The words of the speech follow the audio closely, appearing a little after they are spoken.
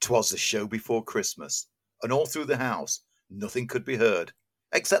'Twas the show before Christmas, and all through the house, nothing could be heard,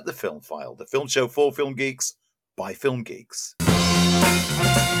 except the Film File, the film show for film geeks, by film geeks.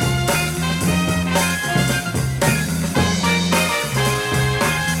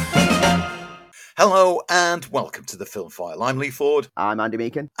 Hello and welcome to the Film File. I'm Lee Ford. I'm Andy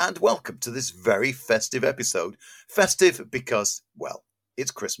Meakin. And welcome to this very festive episode. Festive because, well,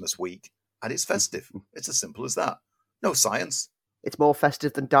 it's Christmas week and it's festive. It's as simple as that. No science. It's more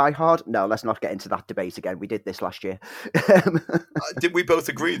festive than Die Hard? No, let's not get into that debate again. We did this last year. Did we both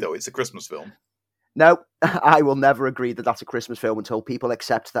agree, though, it's a Christmas film? No, I will never agree that that's a Christmas film until people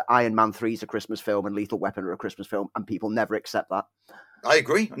accept that Iron Man 3 is a Christmas film and Lethal Weapon are a Christmas film, and people never accept that. I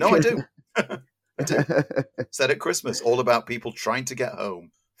agree. No, I do. I do. Said at Christmas, all about people trying to get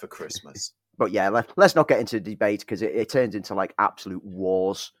home for Christmas. But yeah, let's not get into the debate because it turns into like absolute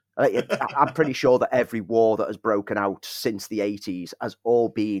wars. I'm pretty sure that every war that has broken out since the 80s has all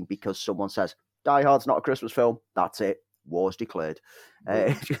been because someone says, Die Hard's not a Christmas film. That's it. War's declared.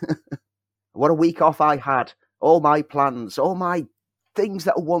 What a week off I had. All my plans, all my things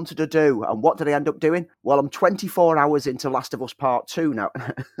that I wanted to do. And what did I end up doing? Well, I'm 24 hours into Last of Us Part 2 now.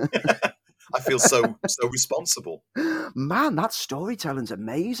 I feel so responsible. Man, that storytelling's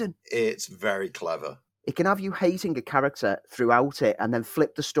amazing. It's very clever. It can have you hating a character throughout it and then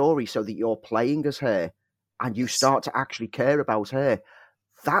flip the story so that you're playing as her and you start to actually care about her.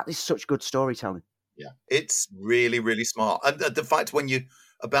 That is such good storytelling. Yeah, it's really, really smart. And the fact when you're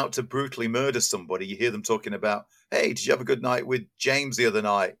about to brutally murder somebody, you hear them talking about, hey, did you have a good night with James the other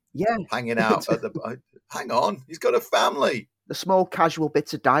night? Yeah. Hanging out at the... Hang on, he's got a family. The small casual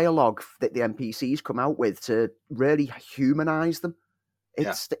bits of dialogue that the NPCs come out with to really humanise them.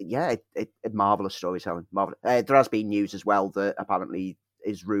 It's marvellous storytelling. Marvelous. There has been news as well that apparently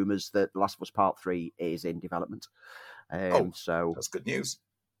is rumours that Last of Us Part 3 is in development. So that's good news.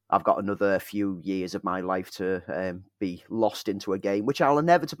 I've got another few years of my life to be lost into a game, which I'll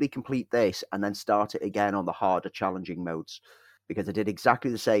inevitably complete this and then start it again on the harder, challenging modes. Because I did exactly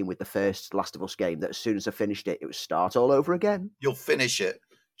the same with the first Last of Us game, that as soon as I finished it, it would start all over again. You'll finish it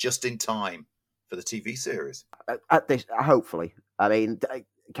just in time for the TV series. Hopefully. I mean,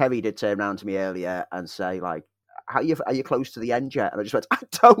 Kerry did turn around to me earlier and say, like, are you close to the end yet? And I just went, I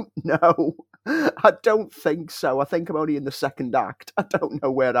don't know. I don't think so. I think I'm only in the second act. I don't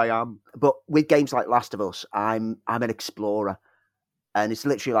know where I am. But with games like Last of Us, I'm an explorer. And it's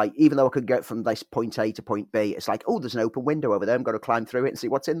literally like, even though I could get from this point A to point B, it's like, oh, there's an open window over there. I'm going to climb through it and see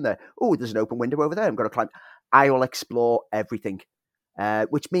what's in there. Oh, there's an open window over there. I'm going to climb. I will explore everything,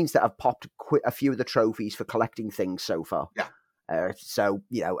 which means that I've popped a few of the trophies for collecting things so far. Yeah. So,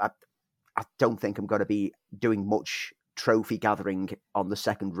 I don't think I'm going to be doing much trophy gathering on the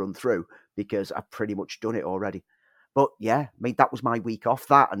second run through because I've pretty much done it already. But yeah, I mean, that was my week off,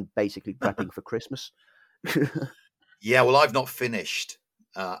 that and basically prepping for Christmas. Yeah, well, I've not finished.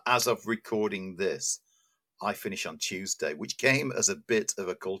 As of recording this, I finish on Tuesday, which came as a bit of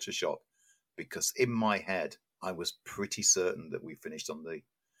a culture shock because in my head, I was pretty certain that we finished on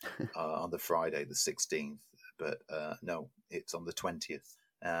the Friday, the 16th. But no, it's on the 20th.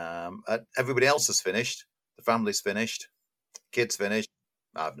 Everybody else has finished. The family's finished. Kids finished.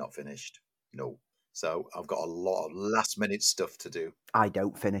 I've not finished. No. So I've got a lot of last-minute stuff to do. I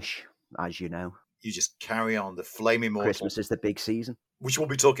don't finish, as you know. You just carry on. The Flame Immortal. Christmas is the big season. Which we'll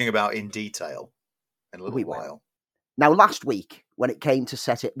be talking about in detail in a little while. Now, last week, when it came to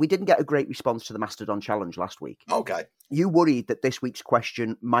set it, we didn't get a great response to the Mastodon Challenge last week. Okay. You worried that this week's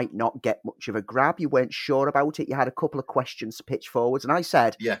question might not get much of a grab. You weren't sure about it. You had a couple of questions to pitch forwards. And I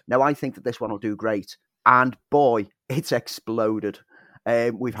said, no, I think that this one will do great. And boy, it's exploded.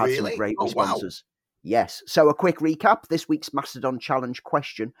 We've had some great responses. Wow. Yes. So a quick recap. This week's Mastodon Challenge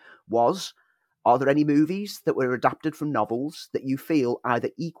question was, are there any movies that were adapted from novels that you feel either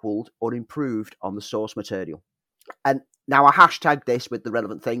equaled or improved on the source material? And now I hashtagged this with the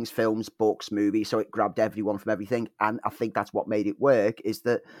relevant things, films, books, movies, so it grabbed everyone from everything. And I think that's what made it work, is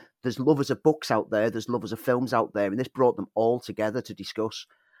that there's lovers of books out there, there's lovers of films out there, and this brought them all together to discuss.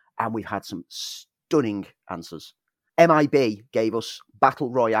 And we've had some stunning answers. MIB gave us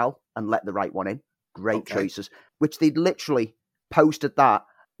Battle Royale and Let the Right One In. Great choices, which they'd literally posted that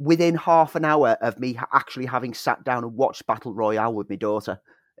within half an hour of me actually having sat down and watched Battle Royale with my daughter,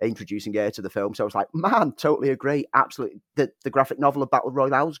 introducing her to the film. So I was like, man, totally agree. Absolutely. The graphic novel of Battle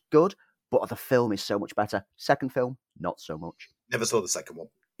Royale is good, but the film is so much better. Second film, not so much. Never saw the second one.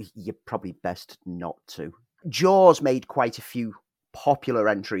 You're probably best not to. Jaws made quite a few popular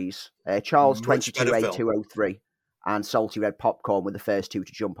entries. Charles 228203 and Salty Red Popcorn were the first two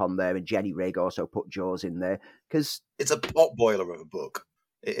to jump on there, and Jenny Rigg also put Jaws in there because it's a pot boiler of a book.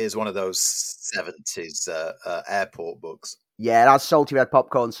 It is one of those 70s airport books. Yeah, as Salty Red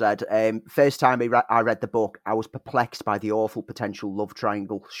Popcorn said, first time I read the book, I was perplexed by the awful potential love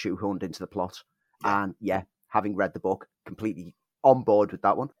triangle shoehorned into the plot. Yeah. And yeah, having read the book, completely on board with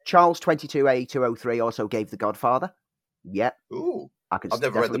that one. Charles 22A203 also gave The Godfather. Yeah. Ooh. I've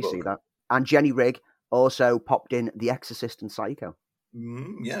never read the book. See that. And Jenny Rigg also popped in The Exorcist and Psycho.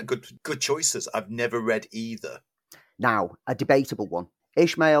 Yeah, good choices. I've never read either. Now, a debatable one.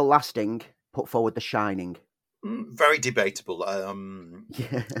 Ishmael Lasting put forward The Shining. Very debatable.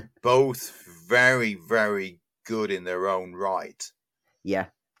 Yeah. Both very, very good in their own right. Yeah,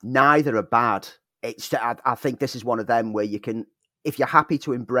 neither are bad. I think this is one of them where you can, if you're happy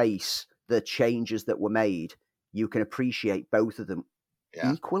to embrace the changes that were made, you can appreciate both of them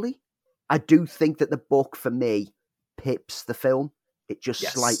equally. I do think that the book, for me, pips the film. It just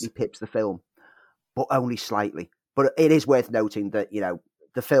slightly pips the film, but only slightly. But it is worth noting that,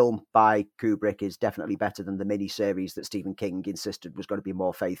 the film by Kubrick is definitely better than the miniseries that Stephen King insisted was going to be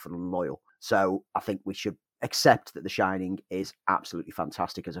more faithful and loyal. So I think we should accept that The Shining is absolutely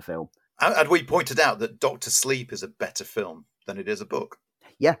fantastic as a film. And we pointed out that Dr. Sleep is a better film than it is a book.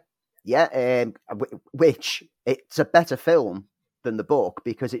 Yeah. Which it's a better film than the book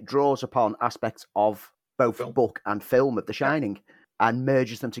because it draws upon aspects of both book and film of The Shining. Yeah. And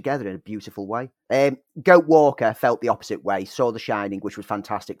merges them together in a beautiful way. Goat Walker felt the opposite way, saw The Shining, which was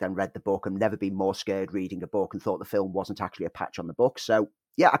fantastic, then read the book and never been more scared reading a book and thought the film wasn't actually a patch on the book. So,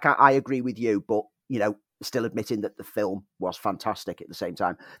 yeah, I agree with you, but, still admitting that the film was fantastic at the same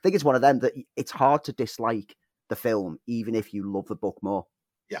time. I think it's one of them that it's hard to dislike the film, even if you love the book more.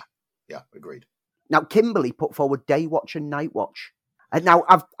 Yeah, agreed. Now, Kimberly put forward Day Watch and Night Watch. And now,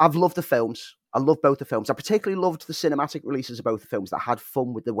 I've loved the films. I love both the films. I particularly loved the cinematic releases of both the films that had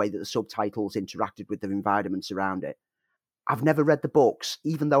fun with the way that the subtitles interacted with the environments around it. I've never read the books,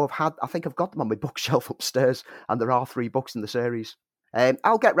 even though I think I've got them on my bookshelf upstairs, and there are 3 books in the series.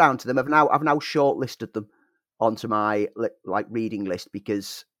 I'll get round to them. I've now shortlisted them onto my reading list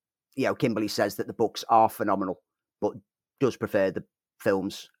because, Kimberly says that the books are phenomenal, but does prefer the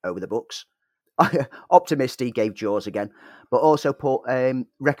films over the books. Optimisty gave Jaws again, but also put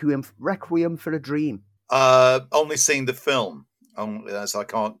Requiem for a Dream. Only seen the film, as I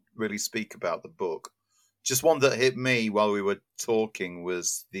can't really speak about the book. Just one that hit me while we were talking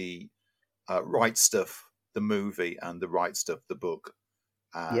was the Right Stuff, the movie, and the Right Stuff, the book.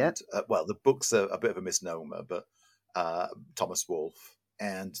 And the book's a bit of a misnomer, but Thomas Wolfe,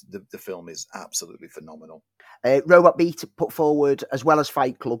 and the film is absolutely phenomenal. Robot Beat put forward, as well as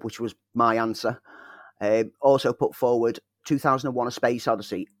Fight Club, which was my answer, also put forward 2001 A Space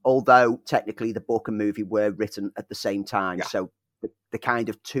Odyssey, although technically the book and movie were written at the same time, so the kind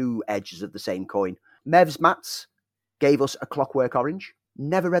of 2 edges of the same coin. Mevs Mats gave us A Clockwork Orange.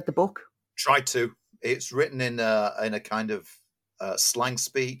 Never read the book. Tried to. It's written in a kind of slang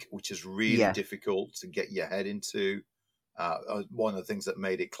speak, which is really difficult to get your head into. One of the things that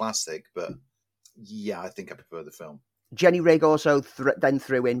made it classic, but I think I prefer the film. Jenny Rigg also then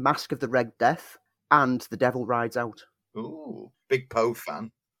threw in Mask of the Red Death and The Devil Rides Out. Ooh, big Poe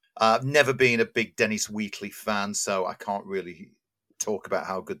fan. I've never been a big Dennis Wheatley fan, so I can't really talk about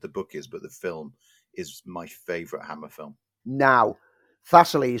how good the book is, but the film is my favourite Hammer film. Now,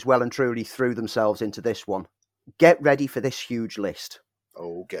 Thessaly's well and truly threw themselves into this one. Get ready for this huge list.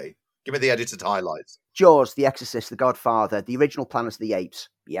 Okay. Give me the edited highlights. Jaws, The Exorcist, The Godfather, the original Planet of the Apes.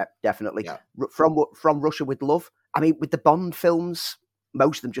 Yep, definitely. Yeah. From Russia with Love. I mean, with the Bond films,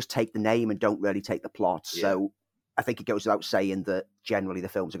 most of them just take the name and don't really take the plot. Yeah. So I think it goes without saying that generally the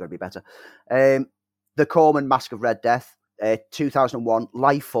films are going to be better. The Corman, Mask of Red Death, 2001,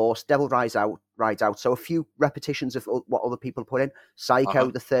 Life Force, Devil Rides Out. So a few repetitions of what other people put in.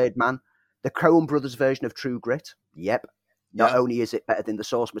 Psycho, The Third Man, the Coen Brothers version of True Grit. Yep. Not only is it better than the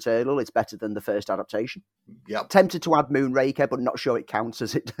source material, it's better than the first adaptation. Yep. Tempted to add Moonraker, but not sure it counts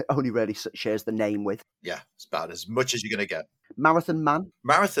as it only really shares the name with. Yeah, it's about as much as you're going to get. Marathon Man.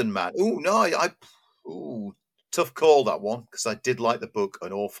 Ooh, no, tough call, that one, because I did like the book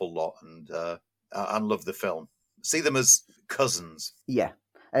an awful lot and love the film. See them as cousins. Yeah.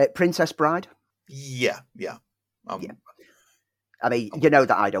 Princess Bride. Yeah. I mean, you know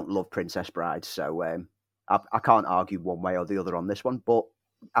that I don't love Princess Bride, so I can't argue one way or the other on this one, but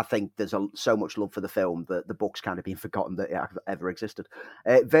I think there's so much love for the film that the book's kind of been forgotten that it ever existed.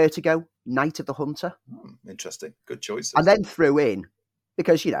 Vertigo, Night of the Hunter. Interesting. Good choices. And then threw in,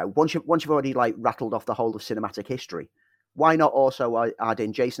 because, once you've already rattled off the whole of cinematic history, why not also add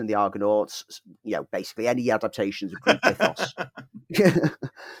in Jason and the Argonauts, basically any adaptations of Greek mythos.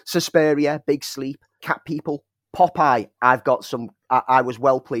 Suspiria, Big Sleep, Cat People, Popeye, I've got some. I was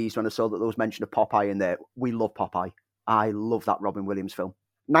well pleased when I saw that there was mention of Popeye in there. We love Popeye. I love that Robin Williams film.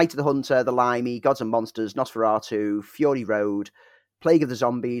 Night of the Hunter, The Limey, Gods and Monsters, Nosferatu, Fury Road, Plague of the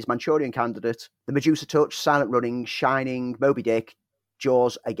Zombies, Manchurian Candidate, The Medusa Touch, Silent Running, Shining, Moby Dick,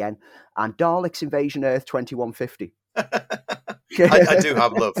 Jaws again, and Daleks Invasion Earth 2150. I do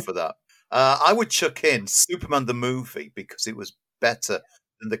have love for that. I would chuck in Superman the movie because it was better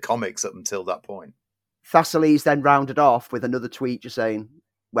than the comics up until that point. Thessaly's then rounded off with another tweet just saying,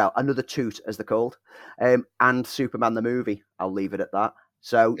 well, another toot as they're called, and Superman the movie. I'll leave it at that.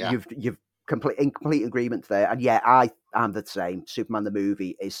 So you've in complete agreement there. And yeah, I am the same. Superman the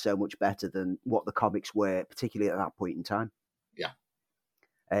movie is so much better than what the comics were, particularly at that point in time.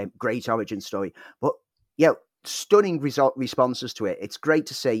 Yeah. Great origin story. But yeah, stunning responses to it. It's great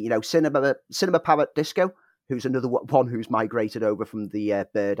to see, Cinema Parrot Disco, who's another one who's migrated over from the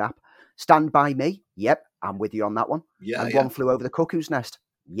Bird app. Stand By Me. Yep, I'm with you on that one. Yeah. And One Flew Over the Cuckoo's Nest.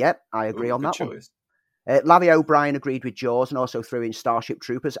 Yep, I agree on that choice. one. Larry O'Brien agreed with Jaws and also threw in Starship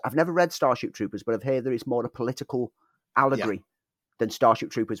Troopers. I've never read Starship Troopers, but I've heard there is more a political allegory than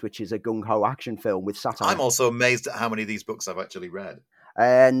Starship Troopers, which is a gung-ho action film with satire. I'm also amazed at how many of these books I've actually read.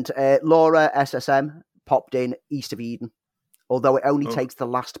 And Laura SSM popped in East of Eden. Although it only takes the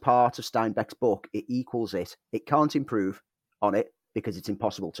last part of Steinbeck's book, it equals it. It can't improve on it because it's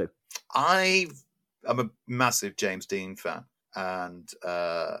impossible to. I'm a massive James Dean fan, and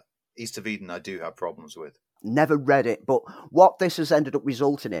East of Eden I do have problems with. Never read it, but what this has ended up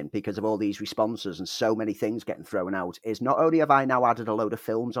resulting in, because of all these responses and so many things getting thrown out, is not only have I now added a load of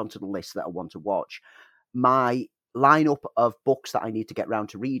films onto the list that I want to watch, my lineup of books that I need to get round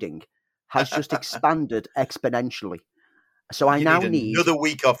to reading has just expanded exponentially. So I now need another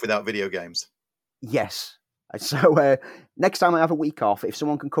week off without video games. Yes. So next time I have a week off, if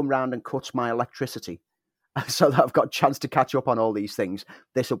someone can come round and cut my electricity so that I've got a chance to catch up on all these things,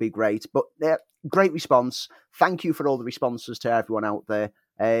 this will be great. But great response. Thank you for all the responses to everyone out there.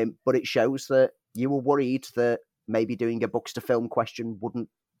 But it shows that you were worried that maybe doing a books to film question wouldn't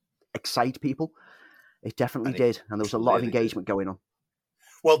excite people. It definitely did. And there was a lot of engagement going on.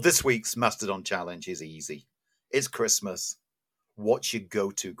 Well, this week's Mastodon Challenge is easy. It's Christmas. What's your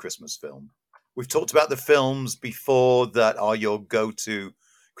go-to Christmas film? We've talked about the films before that are your go-to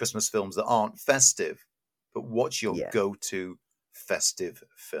Christmas films that aren't festive. But what's your go-to festive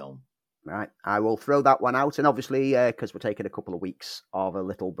film? Right. I will throw that one out. And obviously, because we're taking a couple of weeks of a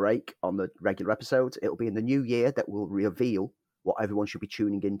little break on the regular episodes, it'll be in the new year that we'll reveal what everyone should be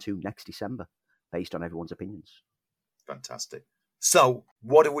tuning into next December, based on everyone's opinions. Fantastic. So,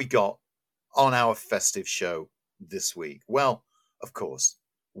 what have we got on our festive show this week? Well, of course,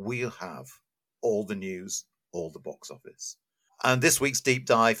 we'll have all the news, all the box office. And this week's deep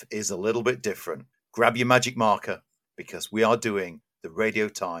dive is a little bit different. Grab your magic marker because we are doing the Radio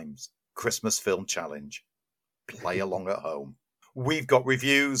Times Christmas Film Challenge. Play along at home. We've got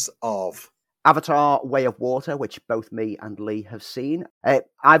reviews of Avatar: Way of Water, which both me and Lee have seen.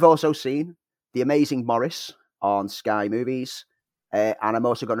 I've also seen The Amazing Morris on Sky Movies. And I'm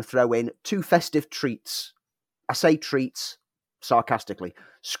also going to throw in two festive treats. I say treats sarcastically.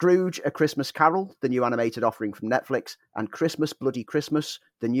 Scrooge: A Christmas Carol, the new animated offering from Netflix, and Christmas Bloody Christmas,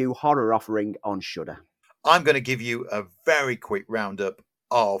 the new horror offering on Shudder. I'm going to give you a very quick roundup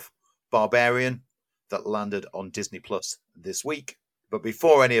of Barbarian that landed on Disney Plus this week. But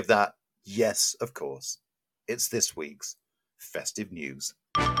before any of that, yes, of course, it's this week's festive news.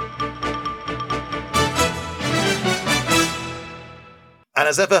 And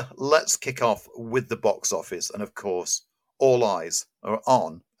as ever, let's kick off with the box office. And of course, all eyes are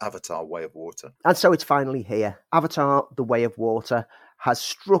on Avatar: Way of Water. And so it's finally here. Avatar: The Way of Water has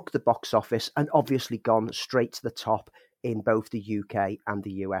struck the box office and obviously gone straight to the top in both the UK and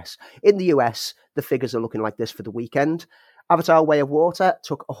the US. In the US, the figures are looking like this for the weekend. Avatar: Way of Water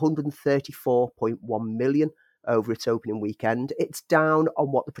took 134.1 million over its opening weekend. It's down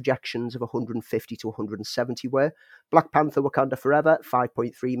on what the projections of 150 to 170 were. Black Panther: Wakanda Forever,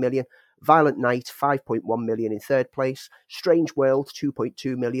 5.3 million. Violent Night, 5.1 million in third place. Strange World,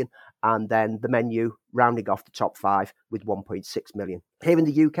 2.2 million. And then The Menu rounding off the top five with 1.6 million. Here in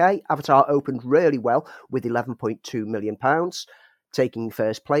the UK, Avatar opened really well with £11.2 million, taking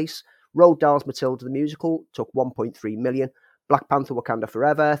first place. Roald Dahl's Matilda the Musical took 1.3 million. Black Panther: Wakanda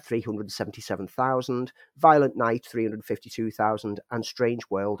Forever, 377,000. Violent Night, 352,000. And Strange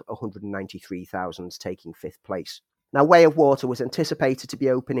World, 193,000, taking fifth place. Now, Way of Water was anticipated to be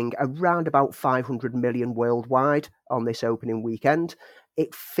opening around about 500 million worldwide on this opening weekend.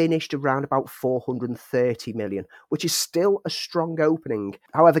 It finished around about 430 million, which is still a strong opening.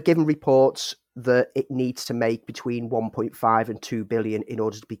 However, given reports that it needs to make between 1.5 and 2 billion in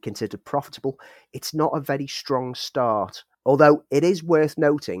order to be considered profitable, it's not a very strong start. Although it is worth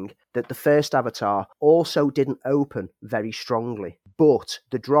noting that the first Avatar also didn't open very strongly, but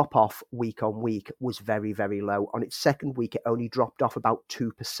the drop-off week on week was very, very low. On its second week, it only dropped off about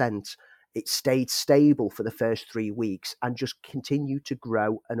 2%. It stayed stable for the first 3 weeks and just continued to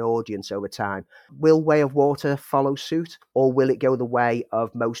grow an audience over time. Will Way of Water follow suit, or will it go the way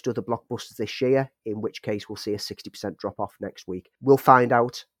of most other blockbusters this year, in which case we'll see a 60% drop-off next week? We'll find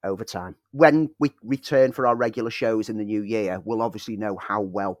out over time. When we return for our regular shows in the new year, we'll obviously know how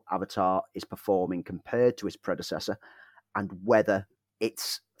well Avatar is performing compared to its predecessor, and whether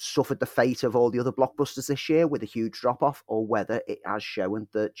it's suffered the fate of all the other blockbusters this year with a huge drop-off, or whether it has shown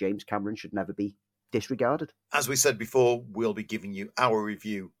that James Cameron should never be disregarded. As we said before, we'll be giving you our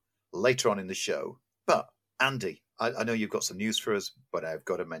review later on in the show. But, Andy, I know you've got some news for us, but I've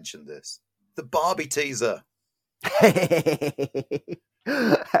got to mention this. The Barbie teaser.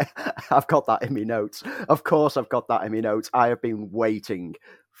 I've got that in my notes. Of course I've got that in my notes. I have been waiting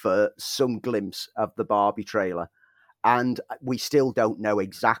for some glimpse of the Barbie trailer. And we still don't know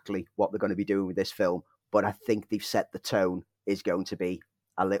exactly what they're going to be doing with this film, but I think they've set the tone is going to be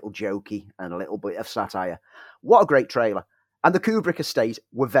a little jokey and a little bit of satire. What a great trailer. And the Kubrick estate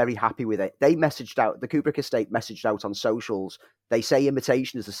were very happy with it. The Kubrick estate messaged out on socials. They say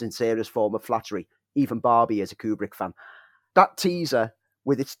imitation is the sincerest form of flattery. Even Barbie is a Kubrick fan. That teaser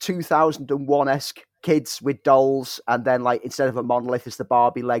with its 2001-esque kids with dolls, and then like instead of a monolith, it's the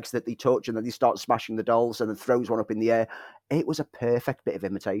Barbie legs that they touch, and then they start smashing the dolls, and then throws one up in the air. It was a perfect bit of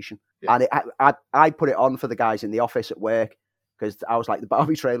imitation, and I put it on for the guys in the office at work because I was like, the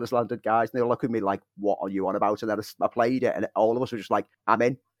Barbie trailer's landed, guys, and they were looking at me like, "What are you on about?" And then I played it, and all of us were just like, "I'm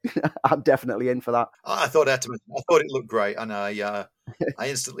in." I'm definitely in for that. I thought it looked great, and I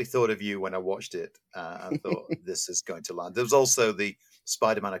instantly thought of you when I watched it. I thought this is going to land. There was also the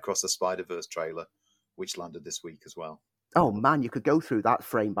Spider-Man Across the Spider-Verse trailer, which landed this week as well. Oh man, you could go through that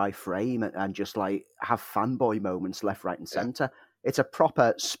frame by frame and just like have fanboy moments left, right, and center. Yeah. It's a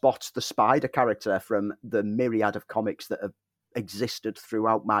proper Spot the Spider character from the myriad of comics that have existed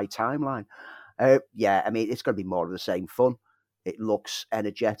throughout my timeline. Yeah, I mean, it's going to be more of the same fun. It looks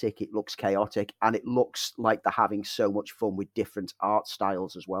energetic, it looks chaotic, and it looks like they're having so much fun with different art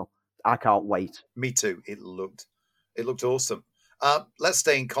styles as well. I can't wait. Me too. It looked awesome. Let's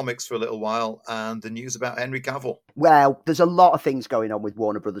stay in comics for a little while, and the news about Henry Cavill. Well, there's a lot of things going on with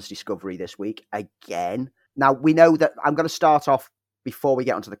Warner Brothers Discovery this week, again. Now, we know that I'm going to start off, before we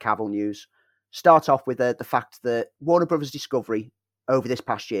get onto the Cavill news, start off with the fact that Warner Brothers Discovery, over this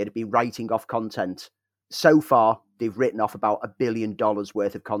past year, have been writing off content. So far, they've written off about $1 billion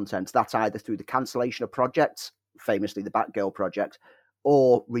worth of content. That's either through the cancellation of projects, famously the Batgirl project,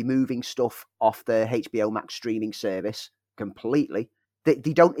 or removing stuff off the HBO Max streaming service completely. They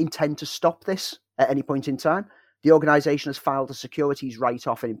don't intend to stop this at any point in time. The organisation has filed a securities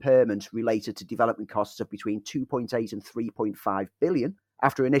write-off and impairment related to development costs of between 2.8 and 3.5 billion,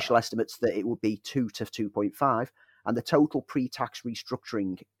 after initial estimates that it would be 2 to 2.5, and the total pre-tax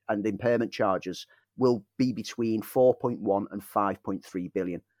restructuring and impairment charges will be between 4.1 and 5.3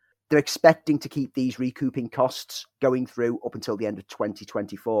 billion. They're expecting to keep these recouping costs going through up until the end of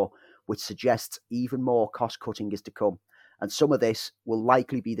 2024, which suggests even more cost cutting is to come. And some of this will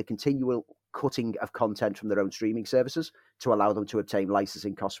likely be the continual cutting of content from their own streaming services to allow them to obtain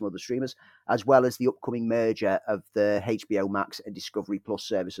licensing costs from other streamers, as well as the upcoming merger of the HBO Max and Discovery Plus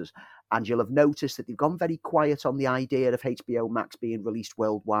services. And you'll have noticed that they've gone very quiet on the idea of HBO Max being released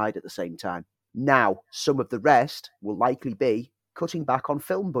worldwide at the same time. Now, some of the rest will likely be cutting back on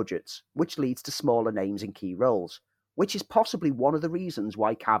film budgets, which leads to smaller names in key roles, which is possibly one of the reasons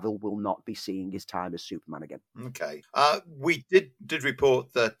why Cavill will not be seeing his time as Superman again. Okay. We did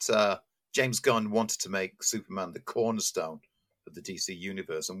report that James Gunn wanted to make Superman the cornerstone of the DC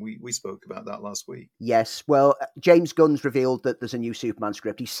universe, and we spoke about that last week. Yes, well, James Gunn's revealed that there's a new Superman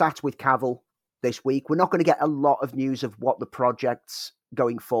script. He sat with Cavill this week. We're not going to get a lot of news of what the projects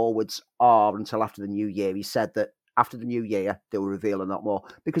going forwards are until after the new year. He said that after the new year, they will reveal a lot more,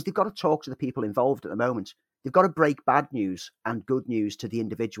 because they've got to talk to the people involved at the moment. They've got to break bad news and good news to the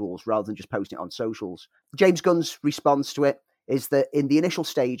individuals rather than just posting it on socials. James Gunn's response to it is that in the initial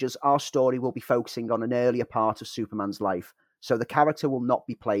stages, our story will be focusing on an earlier part of Superman's life, so the character will not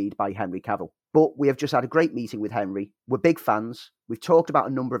be played by Henry Cavill. But we have just had a great meeting with Henry. We're big fans. We've talked about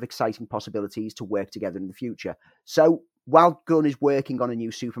a number of exciting possibilities to work together in the future. So while Gunn is working on a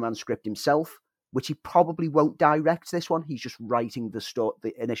new Superman script himself, which he probably won't direct this one, he's just writing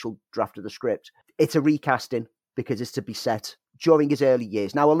the initial draft of the script. It's a recasting because it's to be set during his early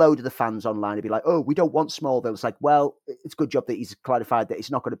years. Now, a load of the fans online would be like, oh, we don't want Smallville. It's like, well, it's a good job that he's clarified that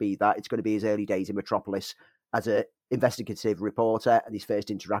it's not going to be that. It's going to be his early days in Metropolis as an investigative reporter and his first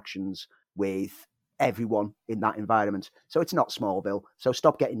interactions with everyone in that environment. So it's not Smallville. So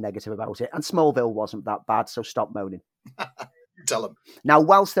stop getting negative about it. And Smallville wasn't that bad, so stop moaning. Tell him. Now,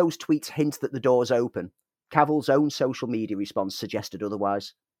 whilst those tweets hint that the door's open, Cavill's own social media response suggested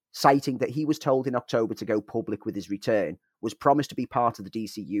otherwise, citing that he was told in October to go public with his return, was promised to be part of the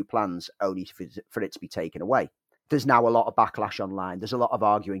DCU plans, only for it to be taken away. There's now a lot of backlash online. There's a lot of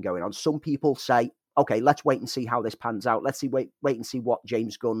arguing going on. Some people say, okay, let's wait and see how this pans out. Let's wait and see what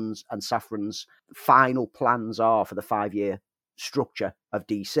James Gunn's and Safran's final plans are for the 5-year structure of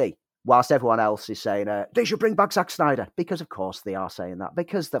DC. Whilst everyone else is saying, they should bring back Zack Snyder. Because, of course, they are saying that.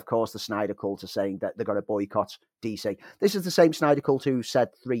 Because, of course, the Snyder cult are saying that they're going to boycott DC. This is the same Snyder cult who said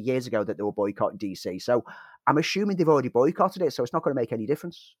 3 years ago that they were boycotting DC. So I'm assuming they've already boycotted it, so it's not going to make any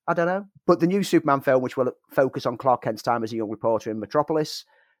difference. I don't know. But the new Superman film, which will focus on Clark Kent's time as a young reporter in Metropolis,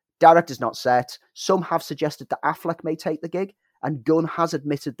 director's not set. Some have suggested that Affleck may take the gig, and Gunn has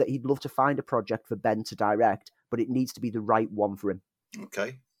admitted that he'd love to find a project for Ben to direct, but it needs to be the right one for him.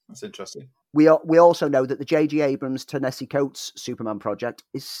 Okay. That's interesting. We also know that the J.J. Abrams Ta-Nehisi Coates Superman project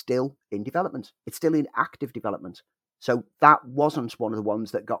is still in development. It's still in active development. So that wasn't one of the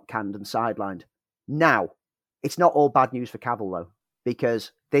ones that got canned and sidelined. Now, it's not all bad news for Cavill, though,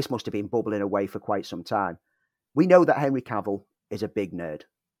 because this must have been bubbling away for quite some time. We know that Henry Cavill is a big nerd.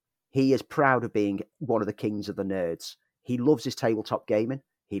 He is proud of being one of the kings of the nerds. He loves his tabletop gaming.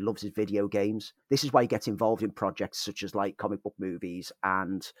 He loves his video games. This is why he gets involved in projects such as like comic book movies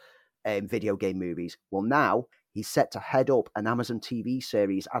and video game movies. Well, now he's set to head up an Amazon TV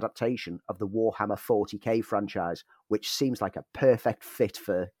series adaptation of the Warhammer 40k franchise, which seems like a perfect fit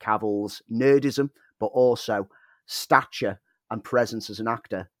for Cavill's nerdism, but also stature and presence as an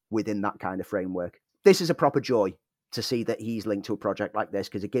actor within that kind of framework. This is a proper joy to see that he's linked to a project like this,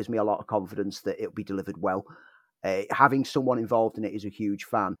 because it gives me a lot of confidence that it'll be delivered well. Having someone involved in it is a huge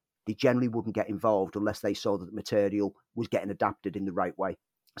fan. They generally wouldn't get involved unless they saw that the material was getting adapted in the right way.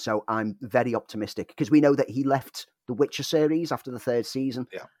 So I'm very optimistic, because we know that he left the Witcher series after the 3rd season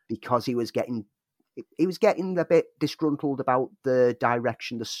because he was getting a bit disgruntled about the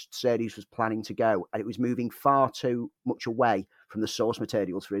direction the series was planning to go, and it was moving far too much away from the source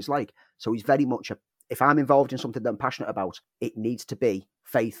materials for his like. So he's very much if I'm involved in something that I'm passionate about, it needs to be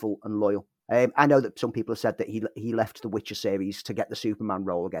faithful and loyal. I know that some people have said that he left the Witcher series to get the Superman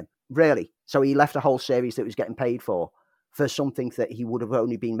role again. Really? So he left a whole series that he was getting paid for something that he would have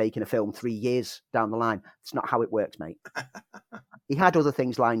only been making a film 3 years down the line. It's not how it works, mate. He had other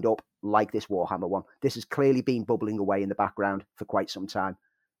things lined up, like this Warhammer one. This has clearly been bubbling away in the background for quite some time.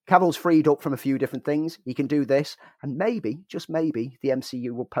 Cavill's freed up from a few different things. He can do this, and maybe, just maybe, the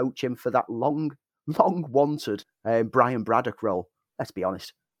MCU will poach him for that long-wanted Brian Braddock role. Let's be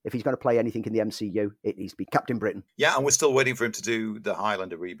honest. If he's going to play anything in the MCU, it needs to be Captain Britain. Yeah, and we're still waiting for him to do the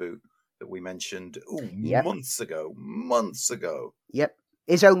Highlander reboot that we mentioned months ago. Yep.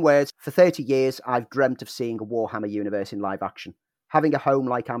 His own words, for 30 years, I've dreamt of seeing a Warhammer universe in live action. Having a home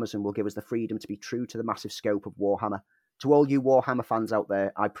like Amazon will give us the freedom to be true to the massive scope of Warhammer. To all you Warhammer fans out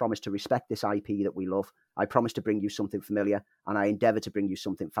there, I promise to respect this IP that we love. I promise to bring you something familiar, and I endeavour to bring you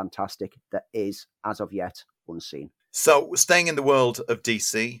something fantastic that is, as of yet, unseen. So, staying in the world of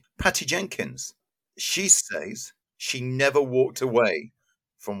DC, Patty Jenkins, she says she never walked away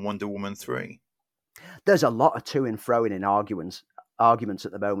from Wonder Woman 3. There's a lot of to and froing in arguments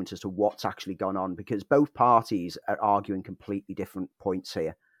at the moment as to what's actually gone on, because both parties are arguing completely different points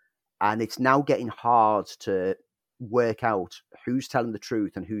here. And it's now getting hard to work out who's telling the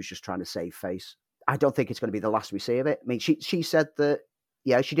truth and who's just trying to save face. I don't think it's going to be the last we see of it. I mean, she said that,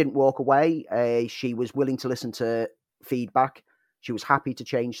 she didn't walk away. She was willing to listen to feedback. She was happy to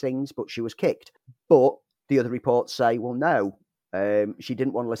change things, but she was kicked. But the other reports say, well, no, she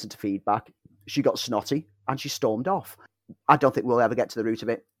didn't want to listen to feedback. She got snotty and she stormed off. I don't think we'll ever get to the root of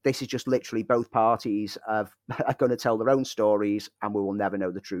it. This is just literally both parties are going to tell their own stories, and we will never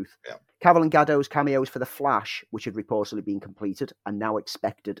know the truth. Yeah. Cavill and Gadot's cameos for The Flash, which had reportedly been completed, are now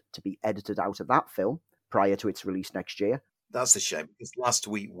expected to be edited out of that film prior to its release next year. That's a shame, because last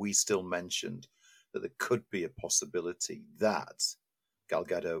week we still mentioned that there could be a possibility that Gal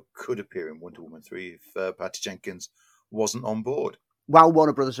Gadot could appear in Wonder Woman 3 if Patty Jenkins wasn't on board. While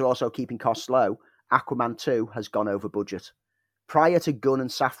Warner Brothers are also keeping costs low, Aquaman 2 has gone over budget. Prior to Gunn and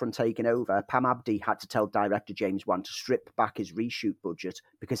Safran taking over, Pam Abdi had to tell director James Wan to strip back his reshoot budget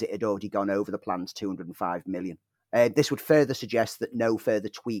because it had already gone over the planned $205 million. This would further suggest that no further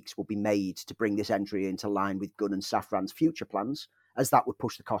tweaks will be made to bring this entry into line with Gunn and Safran's future plans, as that would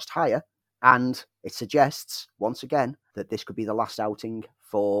push the cost higher. And it suggests, once again, that this could be the last outing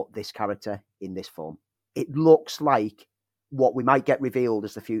for this character in this form. It looks like what we might get revealed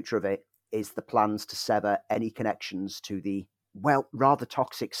as the future of it is the plans to sever any connections to the, well, rather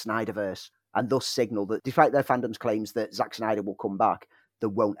toxic Snyderverse, and thus signal that despite their fandom's claims that Zack Snyder will come back, there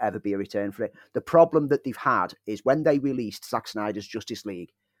won't ever be a return for it. The problem that they've had is when they released Zack Snyder's Justice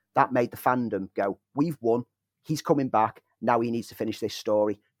League, that made the fandom go, we've won, he's coming back, now he needs to finish this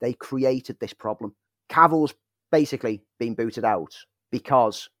story. They created this problem. Cavill's basically been booted out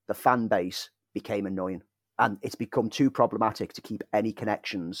because the fan base became annoying, and it's become too problematic to keep any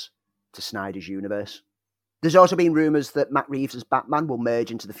connections to Snyder's universe. There's also been rumours that Matt Reeves' Batman will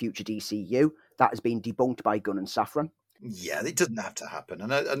merge into the future DCU. That has been debunked by Gunn and Safran. Yeah, it doesn't have to happen.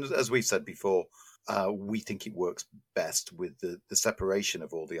 And as we've said before, we think it works best with the separation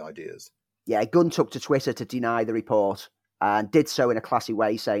of all the ideas. Yeah, Gunn took to Twitter to deny the report and did so in a classy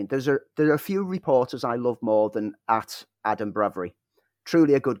way, saying, there are a few reporters I love more than at Adam Bravery.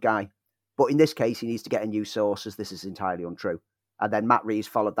 Truly a good guy. But in this case, he needs to get a new source, as this is entirely untrue. And then Matt Reeves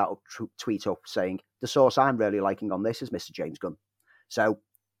followed that tweet up saying, the source I'm really liking on this is Mr. James Gunn. So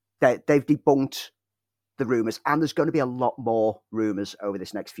they've debunked the rumours, and there's going to be a lot more rumours over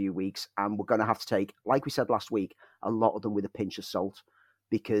this next few weeks, and we're going to have to take, like we said last week, a lot of them with a pinch of salt,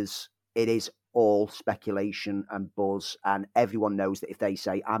 because it is all speculation and buzz, and everyone knows that if they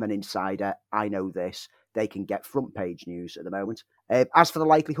say, I'm an insider, I know this, they can get front page news at the moment. As for the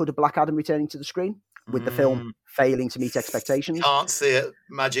likelihood of Black Adam returning to the screen, with the film failing to meet expectations. Can't see it.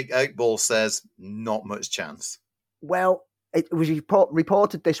 Magic 8 Ball says not much chance. Well, it was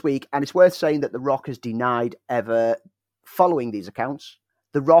reported this week, and it's worth saying that The Rock has denied ever following these accounts.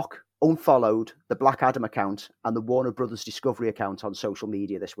 The Rock unfollowed the Black Adam account and the Warner Brothers Discovery account on social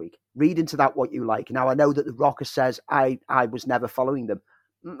media this week. Read into that what you like. Now, I know that The Rock says, I was never following them.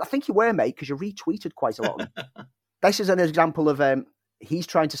 I think you were, mate, because you retweeted quite a lot of them. This is an example of he's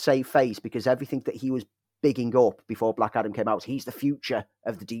trying to save face, because everything that he was bigging up before Black Adam came out, he's the future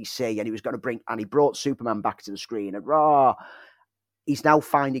of the DC, and he was going to he brought Superman back to the screen, and he's now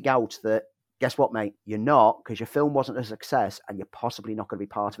finding out that, guess what, mate, you're not, because your film wasn't a success, and you're possibly not going to be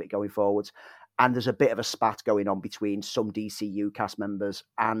part of it going forwards. And there's a bit of a spat going on between some DCU cast members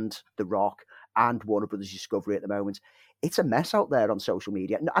and The Rock and Warner Brothers Discovery at the moment. It's a mess out there on social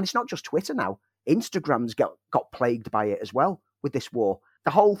media, and it's not just Twitter now. Instagram's got plagued by it as well with this war.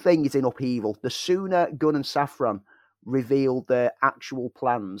 The whole thing is in upheaval. The sooner Gunn and Safran reveal their actual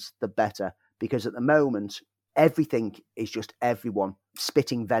plans, the better. Because at the moment, everything is just everyone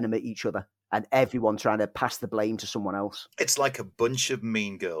spitting venom at each other and everyone trying to pass the blame to someone else. It's like a bunch of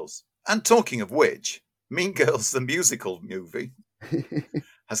Mean Girls. And talking of which, Mean Girls, the musical movie,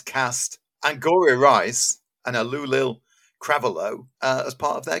 has cast Angourie Rice and Alulil Cravalho as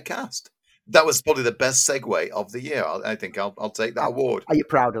part of their cast. That was probably the best segue of the year. I think I'll take that award. Are you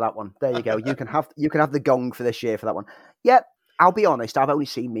proud of that one? There you go. You can have the gong for this year for that one. Yep. I'll be honest. I've only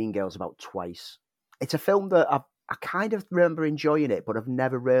seen Mean Girls about twice. It's a film that I kind of remember enjoying it, but I've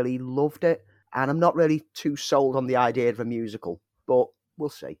never really loved it, and I'm not really too sold on the idea of a musical. But we'll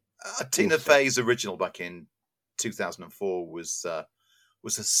see. Tina Fey's original back in 2004 was a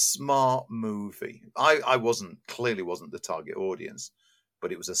smart movie. I clearly wasn't the target audience,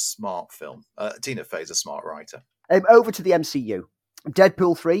 but it was a smart film. Tina Fey's a smart writer. Over to the MCU.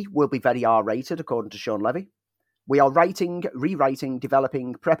 Deadpool 3 will be very R-rated, according to Sean Levy. We are writing, rewriting,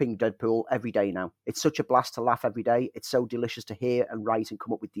 developing, prepping Deadpool every day now. It's such a blast to laugh every day. It's so delicious to hear and write and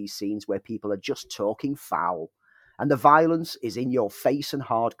come up with these scenes where people are just talking foul. And the violence is in your face and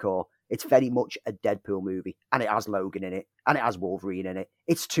hardcore. It's very much a Deadpool movie. And it has Logan in it. And it has Wolverine in it.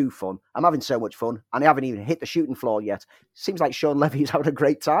 It's too fun. I'm having so much fun. And I haven't even hit the shooting floor yet. Seems like Sean Levy's having a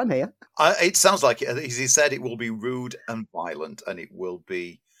great time here. It sounds like it. As he said, it will be rude and violent. And it will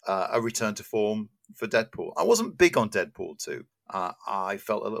be a return to form for Deadpool. I wasn't big on Deadpool 2. I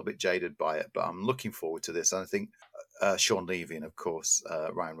felt a little bit jaded by it. But I'm looking forward to this. And I think Sean Levy and, of course,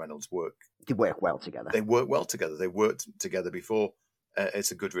 Ryan Reynolds They work well together. They work well together. They worked together before.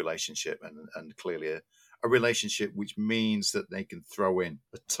 It's a good relationship, and clearly a relationship which means that they can throw in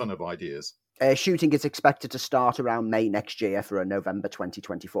a ton of ideas. Shooting is expected to start around May next year for a November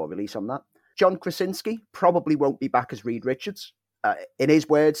 2024 release on that. John Krasinski probably won't be back as Reed Richards. In his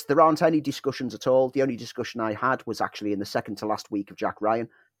words, there aren't any discussions at all. The only discussion I had was actually in the second to last week of Jack Ryan.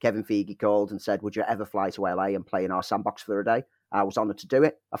 Kevin Feige called and said, would you ever fly to LA and play in our sandbox for a day? I was honoured to do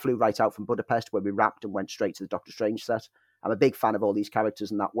it. I flew right out from Budapest where we wrapped and went straight to the Doctor Strange set. I'm a big fan of all these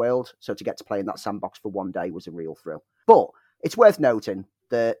characters in that world, so to get to play in that sandbox for one day was a real thrill. But it's worth noting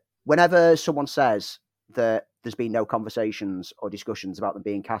that whenever someone says that there's been no conversations or discussions about them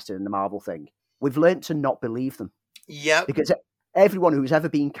being casted in the Marvel thing, we've learned to not believe them. Yeah. Because everyone who's ever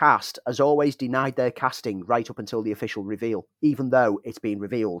been cast has always denied their casting right up until the official reveal, even though it's been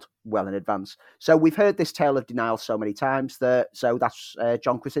revealed well in advance. So we've heard this tale of denial so many times so that's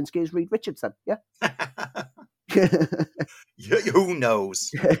John Krasinski as Reed Richards then, yeah? Who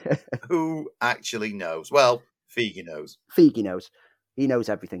knows? Who actually knows? Well, Feige knows. Feige knows. He knows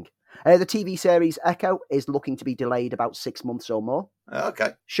everything. The TV series Echo is looking to be delayed about 6 months or more.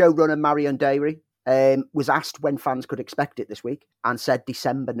 Okay. Showrunner Marion Dairy was asked when fans could expect it this week and said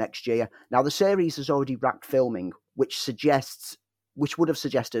December next year. Now, the series has already wrapped filming, which would have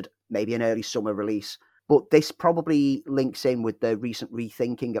suggested maybe an early summer release. But this probably links in with the recent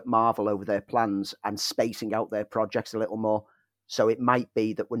rethinking at Marvel over their plans and spacing out their projects a little more. So it might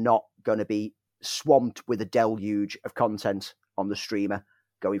be that we're not going to be swamped with a deluge of content on the streamer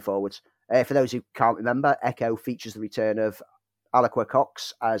going forwards. For those who can't remember, Echo features the return of Alaqua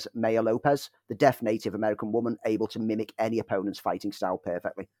Cox as Maya Lopez, the deaf Native American woman able to mimic any opponent's fighting style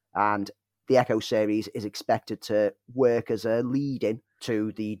perfectly. And the Echo series is expected to work as a lead-in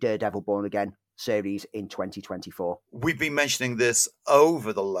to the Daredevil Born Again series in 2024. We've been mentioning this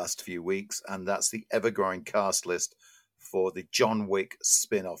over the last few weeks, and that's the ever-growing cast list for the John Wick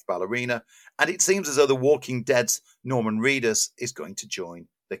spin-off Ballerina. And it seems as though The Walking Dead's Norman Reedus is going to join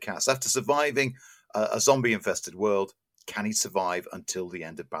the cast. After surviving a zombie-infested world, can he survive until the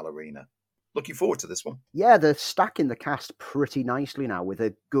end of Ballerina? Looking forward to this one. Yeah, they're stacking the cast pretty nicely now with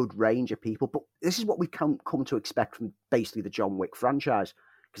a good range of people. But this is what we've come to expect from basically the John Wick franchise.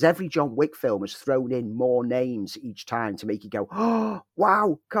 Because every John Wick film has thrown in more names each time to make you go, oh,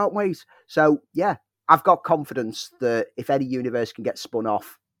 wow, can't wait. So, yeah, I've got confidence that if any universe can get spun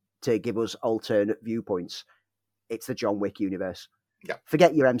off to give us alternate viewpoints, it's the John Wick universe. Yeah.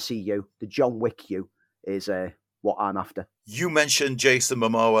 Forget your MCU. The John Wick U is what I'm after. You mentioned Jason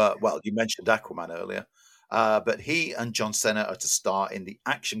Momoa. Well, you mentioned Aquaman earlier. But he and John Cena are to star in the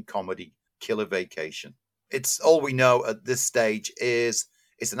action comedy Killer Vacation. It's all we know at this stage is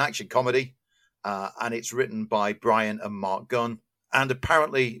it's an action comedy, and it's written by Brian and Mark Gunn. And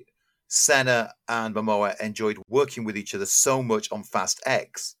apparently Cena and Momoa enjoyed working with each other so much on Fast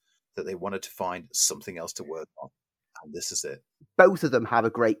X that they wanted to find something else to work on. And this is it. Both of them have a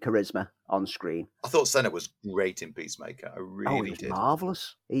great charisma on screen. I thought Cena was great in Peacemaker. I really did.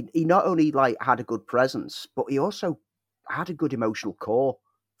 Marvelous. He not only had a good presence, but he also had a good emotional core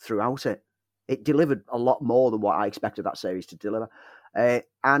throughout it. It delivered a lot more than what I expected that series to deliver.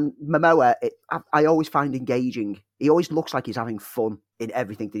 And Momoa, I always find engaging. He always looks like he's having fun in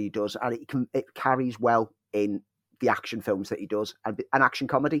everything that he does, and it carries well in the action films that he does. And an action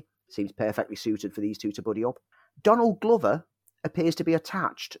comedy seems perfectly suited for these two to buddy up. Donald Glover appears to be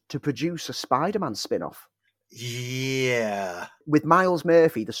attached to produce a Spider-Man spin-off. Yeah. With Miles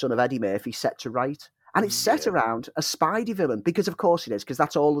Murphy, the son of Eddie Murphy, set to write. And it's set around a Spidey villain, because of course it is, because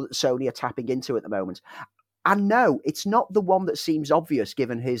that's all that Sony are tapping into at the moment. And no, it's not the one that seems obvious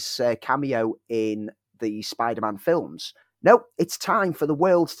given his cameo in the Spider-Man films. No, it's time for the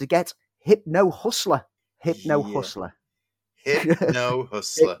world to get Hypno Hustler. Hypno Hustler. Hypno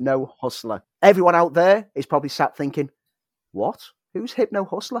Hustler. Hypno Hustler. Everyone out there is probably sat thinking, what? Who's Hypno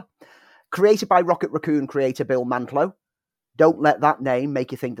Hustler? Created by Rocket Raccoon creator Bill Mantlo. Don't let that name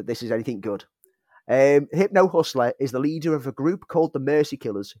make you think that this is anything good. Hypno Hustler is the leader of a group called the Mercy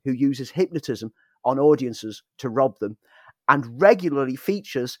Killers who uses hypnotism on audiences to rob them and regularly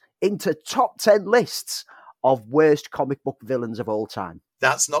features into top 10 lists of worst comic book villains of all time.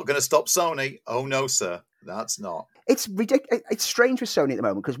 That's not going to stop Sony. Oh, no, sir. That's not. It's ridiculous. It's strange with Sony at the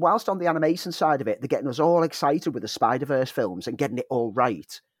moment because whilst on the animation side of it, they're getting us all excited with the Spider-Verse films and getting it all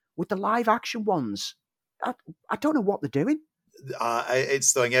right. With the live action ones, I don't know what they're doing.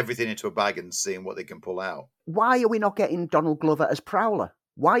 It's throwing everything into a bag and seeing what they can pull out. Why are we not getting Donald Glover as Prowler?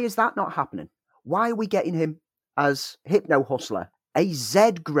 Why is that not happening? Why are we getting him as Hypno Hustler, a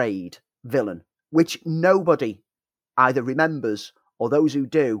Z-grade villain, which nobody either remembers or those who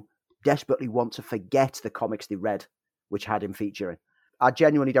do desperately want to forget the comics they read, which had him featuring? I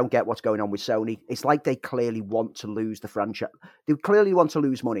genuinely don't get what's going on with Sony. It's like they clearly want to lose the franchise. They clearly want to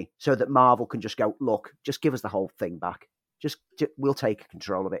lose money so that Marvel can just go, look, just give us the whole thing back. Just we'll take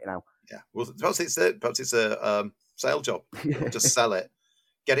control of it now. Yeah, well, perhaps it's a sale job. We'll just sell it,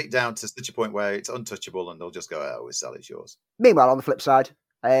 get it down to such a point where it's untouchable, and they'll just go, "Oh, we sell it's yours." Meanwhile, on the flip side,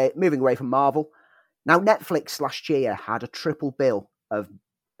 moving away from Marvel, now Netflix last year had a triple bill of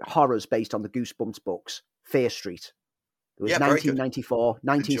horrors based on the Goosebumps books. Fear Street, There was 1994,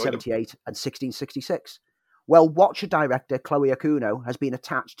 1978, and 1666. Well, Watcher-director Chloe Okuno has been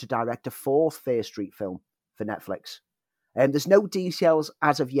attached to direct a fourth Fear Street film for Netflix. There's no details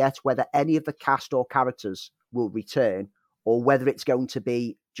as of yet whether any of the cast or characters will return, or whether it's going to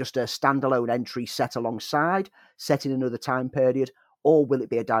be just a standalone entry set alongside, set in another time period, or will it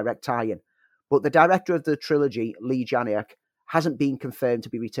be a direct tie-in? But the director of the trilogy, Lee Janiak, hasn't been confirmed to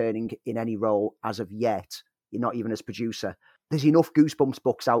be returning in any role as of yet, not even as producer. There's enough Goosebumps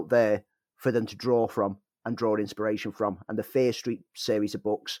books out there for them to draw from and draw inspiration from, and the Fear Street series of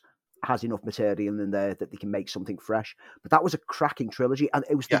books has enough material in there that they can make something fresh. But that was a cracking trilogy, and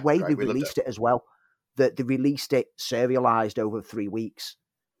it was the way they released it as well, that they released it serialized over 3 weeks,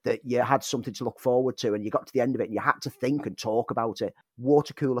 that you had something to look forward to, and you got to the end of it and you had to think and talk about it.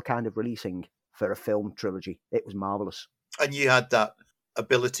 Water cooler kind of releasing for a film trilogy. It was marvelous. And you had that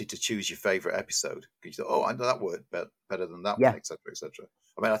ability to choose your favorite episode. You thought, oh, I know that word better than that one, etc., etc.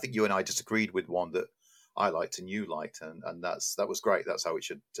 I mean, I think you and I disagreed with one that I liked and you liked, and that was great. That's how it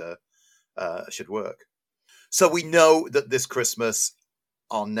should work. So we know that this Christmas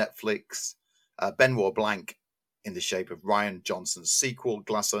on Netflix, Benoit Blanc, in the shape of Rian Johnson's sequel,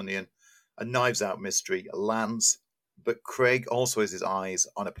 Glass Onion, a Knives Out mystery, lands. But Craig also has his eyes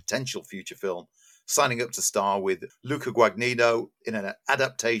on a potential future film, signing up to star with Luca Guadagnino in an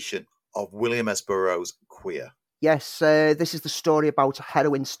adaptation of William S. Burroughs' Queer. Yes, this is the story about a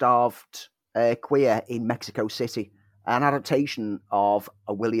heroin-starved queer in Mexico City, an adaptation of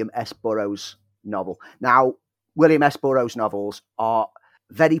a William S. Burroughs novel. Now, William S. Burroughs novels are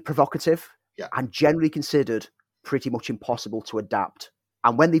very provocative and generally considered pretty much impossible to adapt.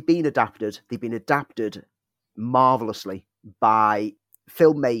 And when they've been adapted marvelously by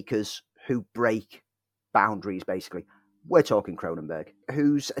filmmakers who break boundaries, basically. We're talking Cronenberg,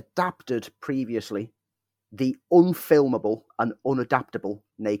 who's adapted previously the unfilmable and unadaptable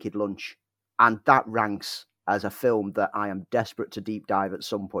Naked Lunch. And that ranks as a film that I am desperate to deep dive at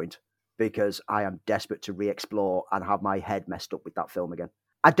some point, because I am desperate to re-explore and have my head messed up with that film again.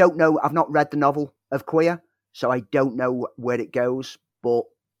 I don't know, I've not read the novel of Queer, so I don't know where it goes, but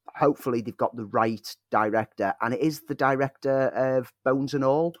hopefully they've got the right director. And it is the director of Bones and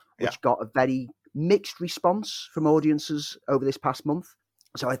All, which got a very mixed response from audiences over this past month.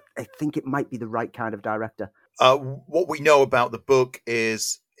 So I think it might be the right kind of director. What we know about the book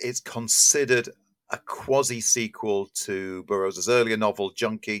is it's considered a quasi-sequel to Burroughs' earlier novel,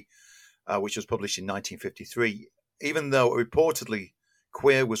 Junkie, which was published in 1953. Even though reportedly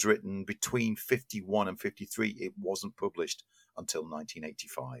Queer was written between 51 and 53, it wasn't published until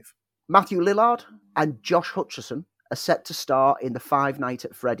 1985. Matthew Lillard and Josh Hutcherson are set to star in the Five Nights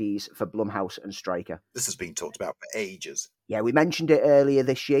at Freddy's for Blumhouse and Stryker. This has been talked about for ages. Yeah, we mentioned it earlier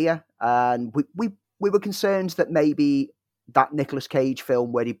this year, and we were concerned that maybe that Nicolas Cage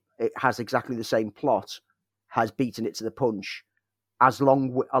film, where it has exactly the same plot, has beaten it to the punch,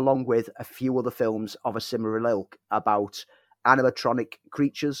 along with a few other films of a similar ilk about animatronic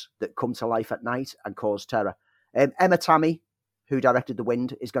creatures that come to life at night and cause terror. Emma Tammy, who directed The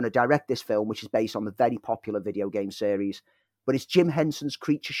Wind, is going to direct this film, which is based on the very popular video game series. But it's Jim Henson's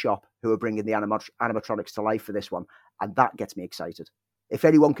Creature Shop who are bringing the animatronics to life for this one, and that gets me excited. If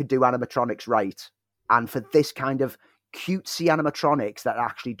anyone could do animatronics right, and for this kind of cutesy animatronics that are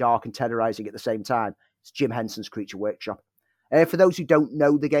actually dark and terrorizing at the same time, it's Jim Henson's Creature Workshop. For those who don't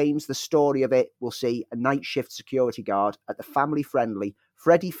know the games, the story of it will see a night shift security guard at the family-friendly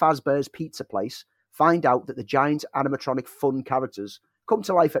Freddy Fazbear's Pizza Place find out that the giant animatronic fun characters come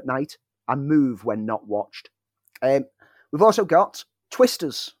to life at night and move when not watched. We've also got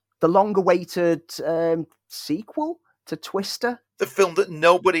Twisters, the long-awaited sequel to Twister. The film that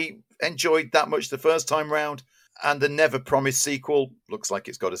nobody enjoyed that much the first time round, and the never-promised sequel looks like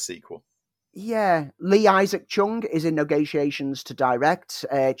it's got a sequel. Yeah, Lee Isaac Chung is in negotiations to direct.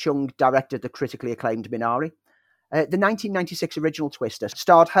 Chung directed the critically acclaimed Minari. The 1996 original Twister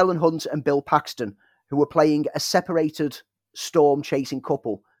starred Helen Hunt and Bill Paxton, who were playing a separated storm-chasing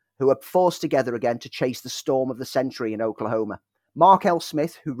couple who are forced together again to chase the storm of the century in Oklahoma. Mark L.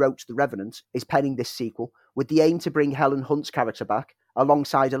 Smith, who wrote The Revenant, is penning this sequel with the aim to bring Helen Hunt's character back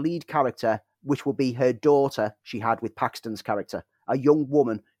alongside a lead character, which will be her daughter she had with Paxton's character, a young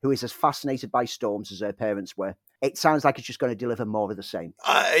woman who is as fascinated by storms as her parents were. It sounds like it's just going to deliver more of the same.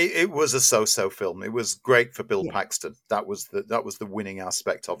 It was a so-so film. It was great for Bill Paxton. That was the winning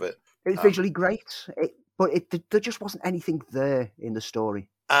aspect of it. It was visually great, but there just wasn't anything there in the story.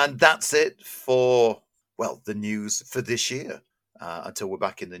 And that's it for, the news for this year, until we're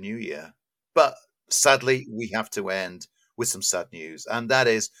back in the new year. But sadly, we have to end with some sad news, and that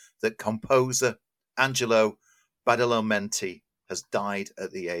is that composer Angelo Badalamenti has died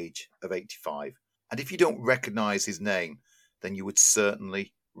at the age of 85. And if you don't recognise his name, then you would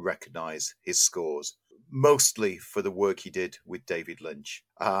certainly recognise his scores, mostly for the work he did with David Lynch.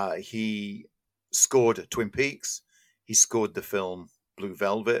 He scored Twin Peaks. He scored the film Blue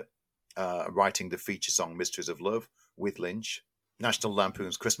Velvet, writing the feature song Mysteries of Love with Lynch. National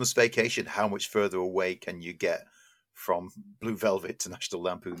Lampoon's Christmas Vacation. How much further away can you get from Blue Velvet to National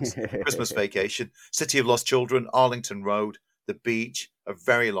Lampoon's Christmas Vacation? City of Lost Children, Arlington Road, The Beach, A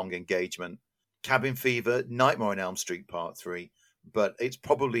Very Long Engagement, Cabin Fever, Nightmare on Elm Street Part 3. But it's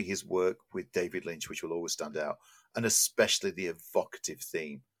probably his work with David Lynch which will always stand out, and especially the evocative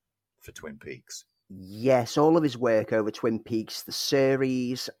theme for Twin Peaks. Yes, all of his work over Twin Peaks, the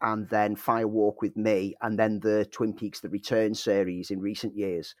series, and then Fire Walk with Me, and then the Twin Peaks The Return series in recent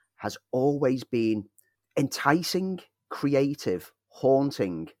years, has always been enticing, creative,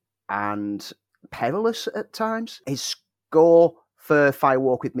 haunting, and perilous at times. His score for Fire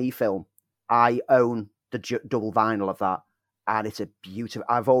Walk with Me film, I own the double vinyl of that. And it's a beautiful,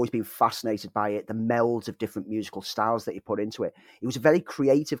 I've always been fascinated by it, the melds of different musical styles that he put into it. He was a very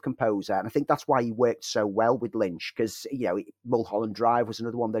creative composer, and I think that's why he worked so well with Lynch, because, Mulholland Drive was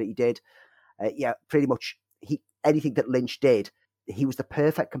another one that he did. Pretty much anything that Lynch did, he was the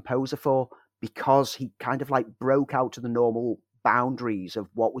perfect composer for, because he kind of like broke out to the normal boundaries of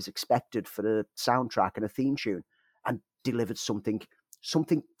what was expected for the soundtrack and a theme tune, and delivered something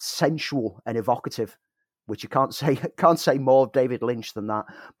sensual and evocative, which you can't say more of David Lynch than that.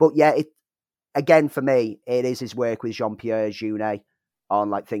 But yeah, again, for me, it is his work with Jean-Pierre Jeunet on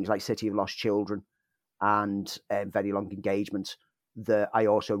like things like City of Lost Children and Very Long Engagement that I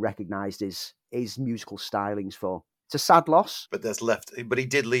also recognised his musical stylings for. It's a sad loss. But he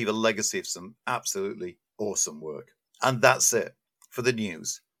did leave a legacy of some absolutely awesome work. And that's it for the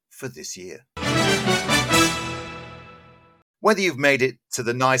news for this year. Whether you've made it to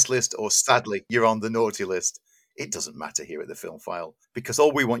the nice list or sadly you're on the naughty list, it doesn't matter here at the Film File, because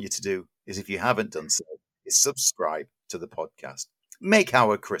all we want you to do is, if you haven't done so, is subscribe to the podcast. Make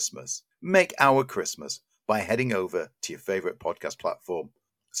our Christmas by heading over to your favourite podcast platform,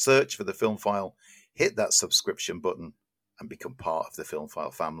 search for the Film File, hit that subscription button and become part of the Film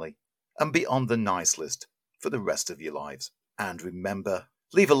File family, and be on the nice list for the rest of your lives. And remember,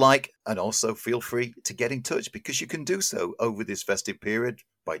 leave a like, and also feel free to get in touch, because you can do so over this festive period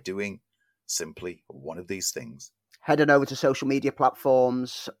by doing simply one of these things. Head on over to social media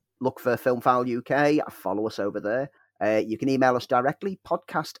platforms, look for Film File UK, follow us over there. You can email us directly,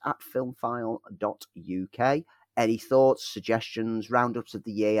 podcast@filmfile.uk. Any thoughts, suggestions, roundups of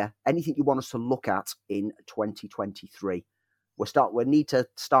the year, anything you want us to look at in 2023. We need to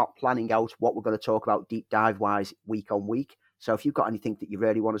start planning out what we're going to talk about deep dive-wise week on week. So if you've got anything that you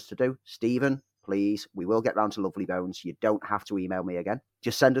really want us to do, Stephen, please, we will get round to Lovely Bones. You don't have to email me again.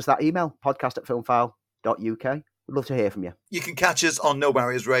 Just send us that email, podcast@filmfile.uk. We'd love to hear from you. You can catch us on No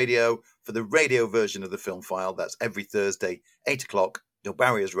Barriers Radio for the radio version of the Film File. That's every Thursday, 8 o'clock, No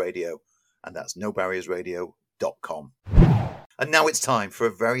Barriers Radio, and that's nobarriersradio.com. And now it's time for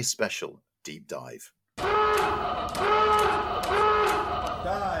a very special deep dive.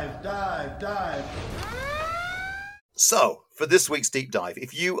 Dive. So, for this week's deep dive,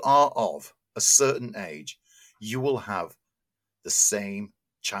 if you are of a certain age, you will have the same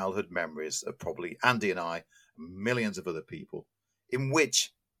childhood memories of probably Andy and I, and millions of other people, in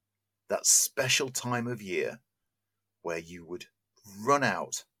which that special time of year where you would run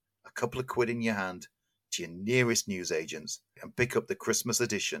out a couple of quid in your hand to your nearest newsagents and pick up the Christmas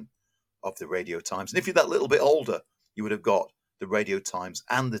edition of the Radio Times. And if you're that little bit older, you would have got the Radio Times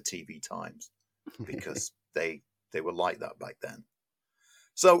and the TV Times, because they were like that back then.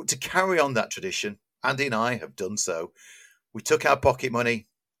 So to carry on that tradition, Andy and I have done so. We took our pocket money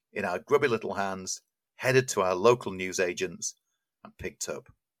in our grubby little hands, headed to our local newsagents, and picked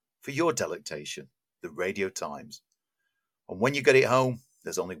up, for your delectation, the Radio Times. And when you get it home,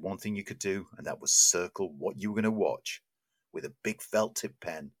 there's only one thing you could do, and that was circle what you were going to watch with a big felt tip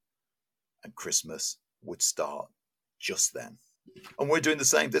pen, and Christmas would start just then. And we're doing the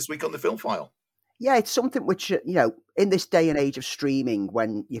same this week on the Film File. Yeah, it's something which, in this day and age of streaming,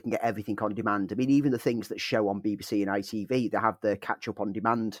 when you can get everything on demand, I mean, even the things that show on BBC and ITV, they have the catch-up on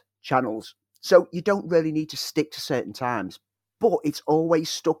demand channels. So you don't really need to stick to certain times. But it's always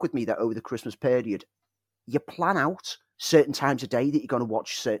stuck with me that over the Christmas period, you plan out certain times a day that you're going to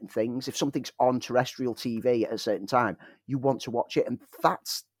watch certain things. If something's on terrestrial TV at a certain time, you want to watch it. And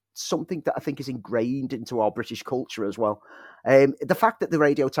that's something that I think is ingrained into our British culture as well. The fact that the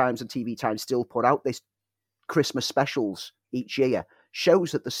Radio Times and TV Times still put out this Christmas specials each year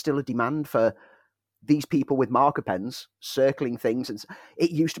shows that there's still a demand for these people with marker pens circling things. And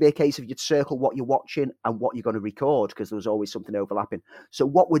it used to be a case of you'd circle what you're watching and what you're going to record because there was always something overlapping. So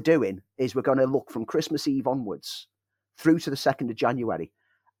what we're doing is we're going to look from Christmas Eve onwards through to the 2nd of January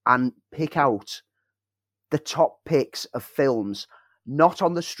and pick out the top picks of films, not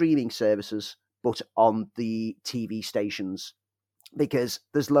on the streaming services, but on the TV stations, because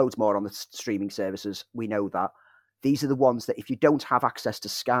there's loads more on the streaming services. We know that. These are the ones that if you don't have access to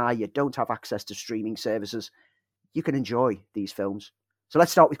Sky, you don't have access to streaming services, you can enjoy these films. So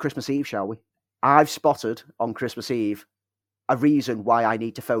let's start with Christmas Eve, shall we? I've spotted on Christmas Eve a reason why I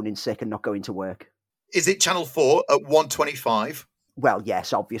need to phone in sick and not go into work. Is it Channel 4 at 1:25? Well,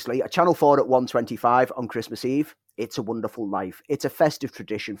 yes, obviously. At Channel 4 at 1:25 on Christmas Eve. It's a Wonderful Life. It's a festive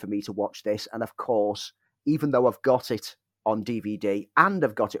tradition for me to watch this. And of course, even though I've got it on DVD and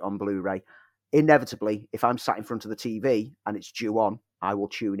I've got it on Blu-ray, inevitably, if I'm sat in front of the TV and it's due on, I will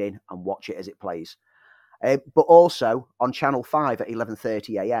tune in and watch it as it plays. But also on Channel 5 at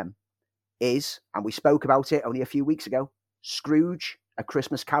 11:30 a.m. is, and we spoke about it only a few weeks ago, Scrooge, A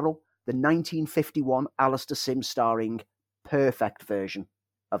Christmas Carol, the 1951 Alastair Sim starring perfect version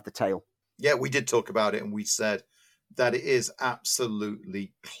of the tale. Yeah, we did talk about it and we said that it is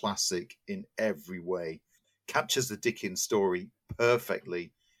absolutely classic in every way. Captures the Dickens story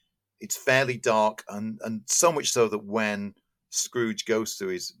perfectly. It's fairly dark, and so much so that when Scrooge goes through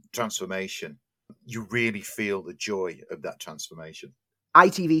his transformation, you really feel the joy of that transformation.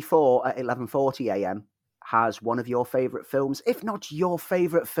 ITV4 at 11:40 a.m. has one of your favourite films, if not your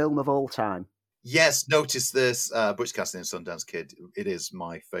favourite film of all time. Yes, notice this, Butch Cassidy and Sundance Kid. It is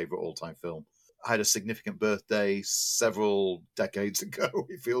my favourite all-time film. I had a significant birthday several decades ago,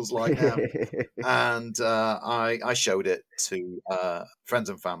 it feels like now. And I showed it to friends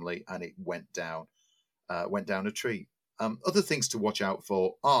and family, and it went down a treat. Other things to watch out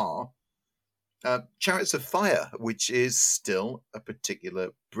for are Chariots of Fire, which is still a particular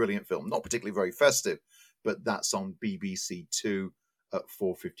brilliant film. Not particularly very festive, but that's on BBC Two at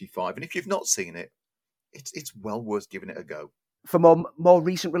 4:55. And if you've not seen it, it's well worth giving it a go. For more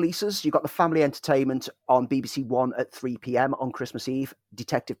recent releases, you've got the family entertainment on BBC One at 3 p.m. on Christmas Eve,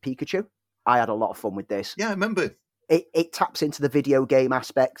 Detective Pikachu. I had a lot of fun with this. Yeah, I remember. It taps into the video game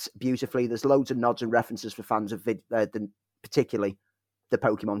aspects beautifully. There's loads of nods and references for fans of particularly the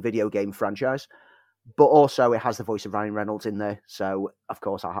Pokemon video game franchise. But also it has the voice of Ryan Reynolds in there. So, of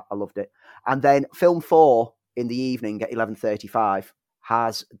course, I loved it. And then Film 4 in the evening at 11:35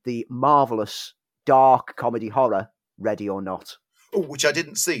 has the marvellous dark comedy horror Ready or Not. Oh, which I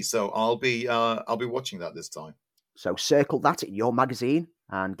didn't see, so I'll be watching that this time. So circle that in your magazine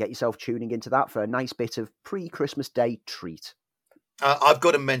and get yourself tuning into that for a nice bit of pre-Christmas Day treat. I've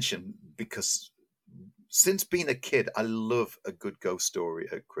got to mention, because since being a kid, I love a good ghost story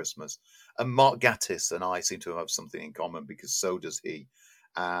at Christmas. And Mark Gatiss and I seem to have something in common, because so does he.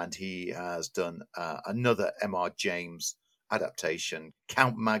 And he has done another M.R. James adaptation,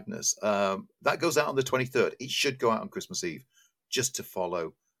 Count Magnus. That goes out on the 23rd. It should go out on Christmas Eve, just to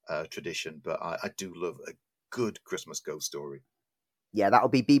follow tradition. But I do love a good Christmas ghost story. Yeah, that'll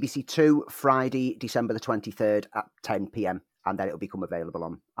be BBC Two, Friday, December the 23rd at 10 p.m. And then it'll become available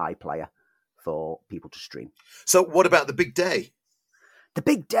on iPlayer for people to stream. So what about the big day? The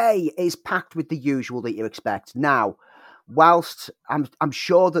big day is packed with the usual that you expect. Now, whilst I'm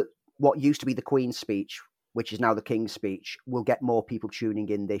sure that what used to be the Queen's speech, which is now the King's speech, will get more people tuning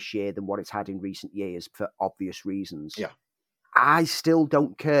in this year than what it's had in recent years for obvious reasons. Yeah. I still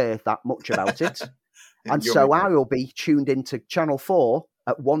don't care that much about it. And so I will be tuned into Channel 4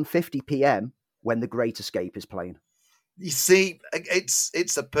 at 1:50 p.m. when The Great Escape is playing. You see,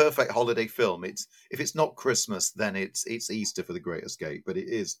 it's a perfect holiday film. If it's not Christmas, then it's Easter for The Great Escape. But it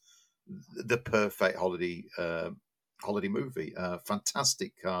is the perfect holiday movie.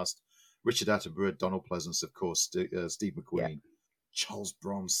 Fantastic cast: Richard Attenborough, Donald Pleasence, of course, Steve McQueen, Charles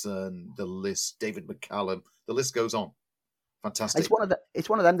Bronson. The list, David McCallum. The list goes on. Fantastic. It's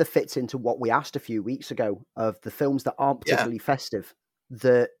one of them that fits into what we asked a few weeks ago of the films that aren't particularly festive,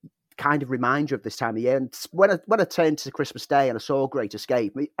 that kind of remind you of this time of year. And when I turned to Christmas Day and I saw Great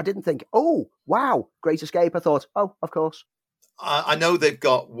Escape, I didn't think, oh, wow, Great Escape. I thought, oh, of course. I know they've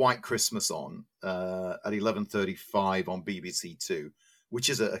got White Christmas on at 11:35 on BBC Two,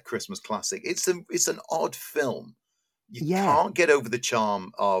 which is a Christmas classic. It's an odd film. You can't get over the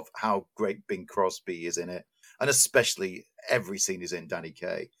charm of how great Bing Crosby is in it, and especially every scene is in Danny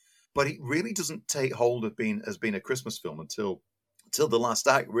Kaye. But it really doesn't take hold of being a Christmas film until the last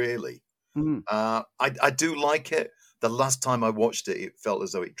act, really. Mm. I do like it. The last time I watched it, it felt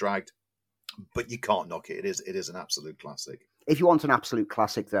as though it dragged, but you can't knock it. It is an absolute classic. If you want an absolute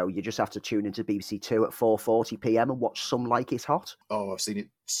classic, though, you just have to tune into BBC Two at 4:40 p.m. and watch Some Like It Hot. Oh, I've seen it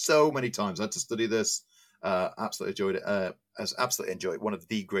so many times. I had to study this. Absolutely enjoyed it. Absolutely enjoyed it. One of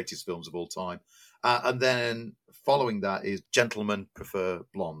the greatest films of all time. And then following that is Gentlemen Prefer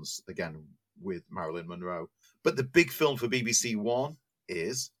Blondes, again with Marilyn Monroe. But the big film for BBC One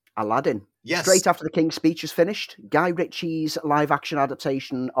is Aladdin. Yes. Straight after the King's Speech is finished, Guy Ritchie's live-action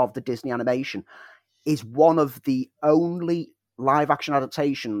adaptation of the Disney animation is one of the only live-action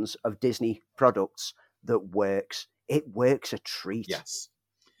adaptations of Disney products that works. It works a treat. Yes.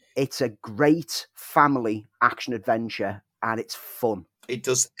 It's a great family action adventure, and it's fun. It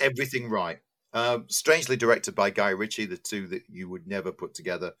does everything right. Strangely directed by Guy Ritchie, the two that you would never put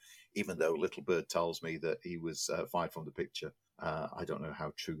together, even though Little Bird tells me that he was fired from the picture. I don't know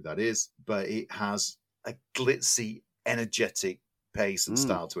how true that is, but it has a glitzy, energetic pace and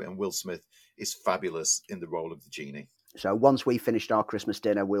style to it, and Will Smith is fabulous in the role of the genie. So once we finished our Christmas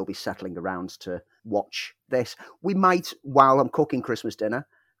dinner, we'll be settling around to watch this. We might, while I'm cooking Christmas dinner,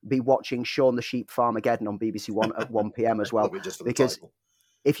 be watching Shaun the Sheep Farmageddon on BBC One at 1 p.m. as well. Because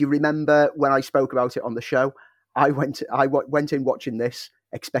if you remember when I spoke about it on the show, I went in watching this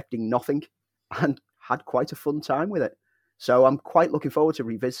expecting nothing and had quite a fun time with it. So I'm quite looking forward to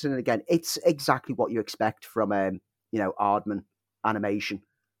revisiting it again. It's exactly what you expect from, Aardman animation.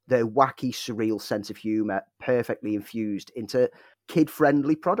 The wacky, surreal sense of humour perfectly infused into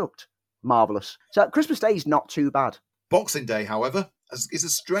kid-friendly product. Marvellous. So Christmas Day is not too bad. Boxing Day, however, is a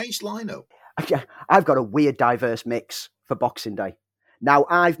strange lineup. I've got a weird, diverse mix for Boxing Day. Now,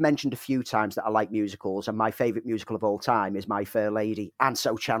 I've mentioned a few times that I like musicals, and my favourite musical of all time is My Fair Lady. And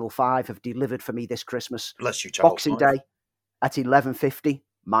so Channel 5 have delivered for me this Christmas. Bless you, Channel Boxing 5. Day at 11:50,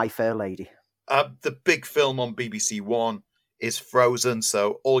 My Fair Lady. The big film on BBC One is Frozen,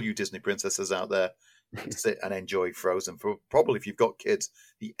 so all you Disney princesses out there, sit and enjoy Frozen for probably, if you've got kids,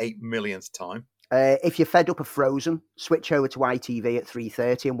 the 8 millionth time. If you're fed up of Frozen, switch over to ITV at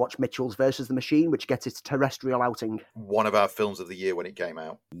 3:30 and watch Mitchells vs. the Machine, which gets its terrestrial outing. One of our films of the year when it came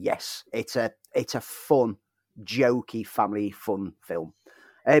out. Yes, it's a fun, jokey, family fun film.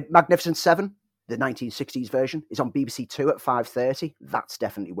 Magnificent Seven, the 1960s version, is on BBC Two at 5:30. That's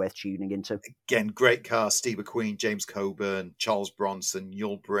definitely worth tuning into. Again, great cast: Steve McQueen, James Coburn, Charles Bronson,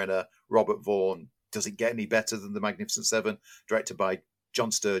 Yul Brynner, Robert Vaughn. Does it get any better than The Magnificent Seven? Directed by John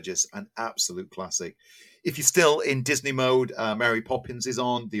Sturges, an absolute classic. If you're still in Disney mode, Mary Poppins is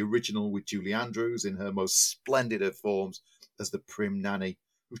on, the original with Julie Andrews in her most splendid of forms as the prim nanny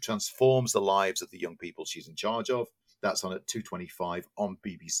who transforms the lives of the young people she's in charge of. That's on at 2:25 on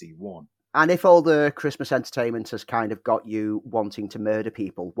BBC One. And if all the Christmas entertainment has kind of got you wanting to murder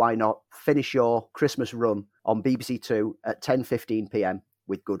people, why not finish your Christmas run on BBC Two at 10:15 p.m.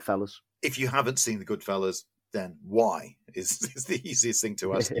 with Goodfellas? If you haven't seen the Goodfellas, then why is the easiest thing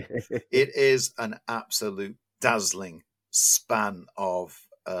to ask you. It is an absolute dazzling span of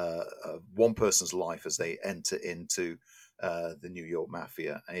one person's life as they enter into the New York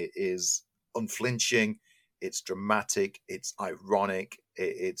Mafia. It is unflinching, it's dramatic, it's ironic,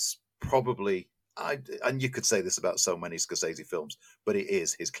 it's probably, and you could say this about so many Scorsese films, but it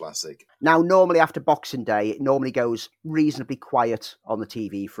is his classic. Now, normally after Boxing Day, it normally goes reasonably quiet on the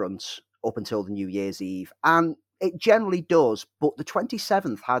TV front up until the New Year's Eve, and it generally does, but the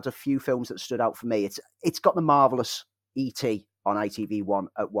 27th had a few films that stood out for me. It's got the marvellous E.T. on ITV1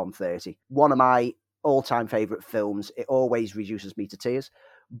 at 1:30. One of my all-time favourite films. It always reduces me to tears.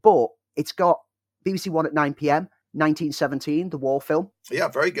 But it's got BBC One at 9 p.m, 1917, the war film. Yeah,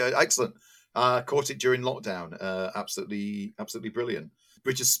 very good. Excellent. Caught it during lockdown. Absolutely brilliant.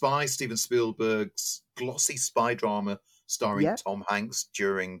 British Spy, Steven Spielberg's glossy spy drama starring Tom Hanks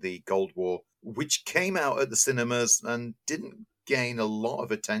during the Cold War, which came out at the cinemas and didn't gain a lot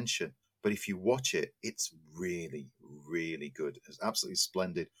of attention. But if you watch it, it's really, really good. It's absolutely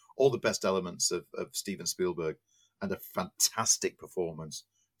splendid. All the best elements of Steven Spielberg, and a fantastic performance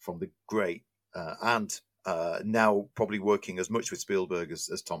from the great and now probably working as much with Spielberg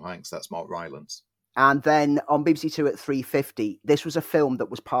as Tom Hanks. That's Mark Rylance. And then on BBC Two at 3:50, this was a film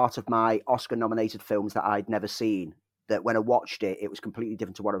that was part of my Oscar-nominated films that I'd never seen. That when I watched it, it was completely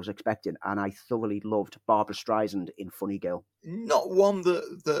different to what I was expecting, and I thoroughly loved Barbra Streisand in Funny Girl. Not one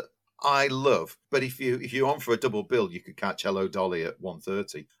that I love, but if you're on for a double bill, you could catch Hello Dolly at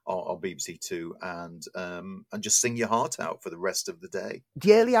 1:30 on BBC Two and just sing your heart out for the rest of the day.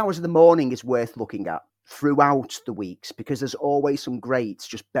 The early hours of the morning is worth looking at throughout the weeks because there's always some greats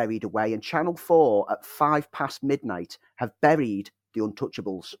just buried away, and Channel 4 at 5 past midnight have buried The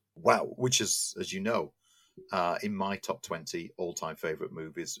Untouchables. Wow, which is, as you know, in my top 20 all-time favourite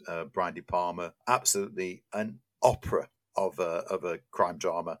movies. Brian De Palma, absolutely an opera of a crime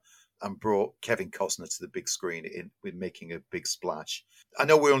drama and brought Kevin Costner to the big screen with making a big splash. I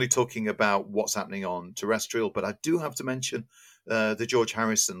know we're only talking about what's happening on terrestrial, but I do have to mention the George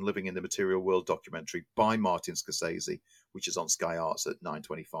Harrison Living in the Material World documentary by Martin Scorsese, which is on Sky Arts at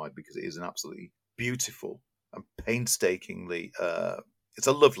 9:25, because it is an absolutely beautiful and painstakingly, it's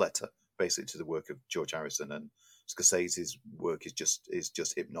a love letter basically to the work of George Harrison, and Scorsese's work is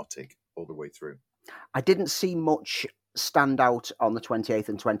just hypnotic all the way through. I didn't see much stand out on the 28th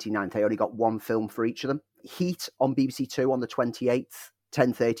and 29th. I only got one film for each of them. Heat on BBC Two on the 28th,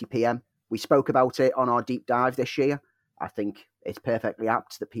 10:30 p.m. We spoke about it on our deep dive this year. I think it's perfectly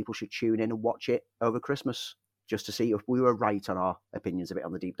apt that people should tune in and watch it over Christmas, just to see if we were right on our opinions of it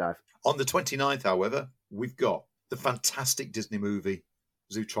on the deep dive. On the 29th, however, we've got the fantastic Disney movie,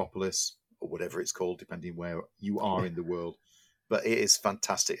 Zootropolis, or whatever it's called, depending where you are in the world. But it is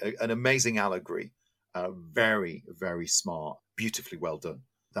fantastic. An amazing allegory. Very, very smart. Beautifully well done.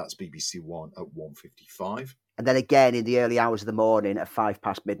 That's BBC One at 1:55. And then again, in the early hours of the morning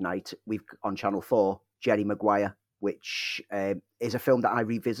at midnight, we've on Channel 4, Jerry Maguire, which is a film that I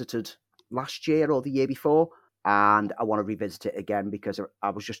revisited last year or the year before. And I want to revisit it again because I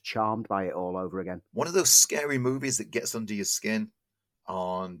was just charmed by it all over again. One of those scary movies that gets under your skin.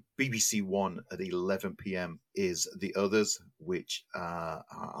 On BBC One at 11 p.m. is The Others, which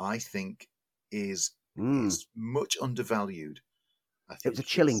I think is much undervalued. It was a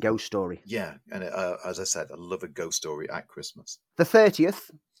chilling ghost story. Yeah, and as I said, I love a ghost story at Christmas. The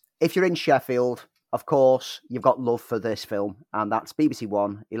 30th, if you're in Sheffield, of course, you've got love for this film, and that's BBC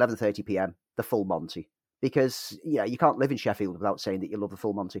One, 11:30 p.m, The Full Monty. Because, yeah, you can't live in Sheffield without saying that you love The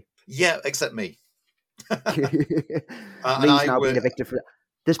Full Monty. Yeah, except me. Lee's now being a victim for that.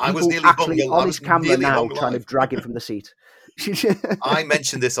 There's people actually on his camera now trying to drag him from the seat. I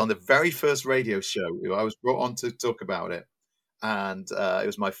mentioned this on the very first radio show. I was brought on to talk about it. And it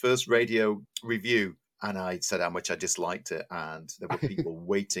was my first radio review. And I said how much I disliked it. And there were people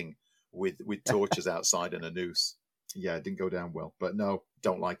waiting with torches outside and a noose. Yeah, it didn't go down well. But no,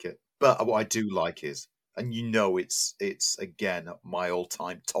 don't like it. But what I do like is, and it's again my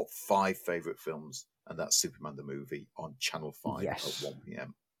all-time top 5 favourite films, and that's Superman the movie on Channel 5 at 1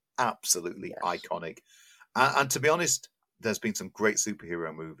 p.m. Absolutely iconic. And to be honest, there's been some great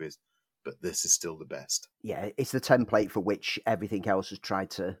superhero movies, but this is still the best. Yeah, it's the template for which everything else has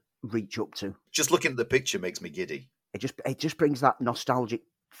tried to reach up to. Just looking at the picture makes me giddy. It just brings that nostalgic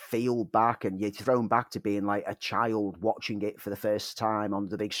feel back, and you're thrown back to being like a child watching it for the first time on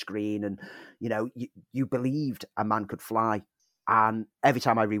the big screen, and you believed a man could fly. And every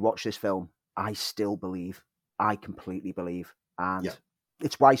time I rewatch this film, I still believe. I completely believe. And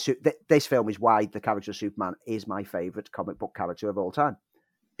it's why this film is why the character of Superman is my favourite comic book character of all time.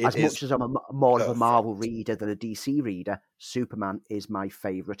 Much as I'm more of a Marvel reader than a DC reader, Superman is my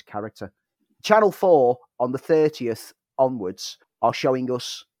favourite character. Channel 4 on the 30th onwards are showing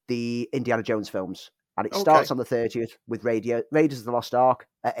us the Indiana Jones films. And it starts on the 30th with Raiders of the Lost Ark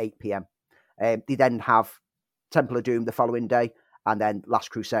at 8 p.m. They then have Temple of Doom the following day, and then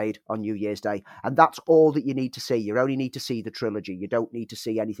Last Crusade on New Year's Day. And that's all that you need to see. You only need to see the trilogy. You don't need to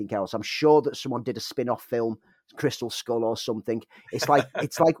see anything else. I'm sure that someone did a spin-off film, Crystal Skull or something. It's like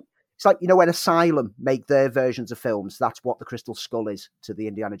when Asylum make their versions of films, that's what the Crystal Skull is to the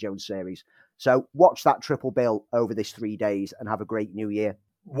Indiana Jones series. So watch that triple bill over this 3 days and have a great New Year.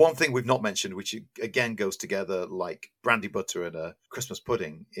 One thing we've not mentioned, which again goes together like brandy butter and a Christmas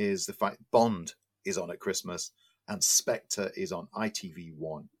pudding, is the fact Bond is on at Christmas and Spectre is on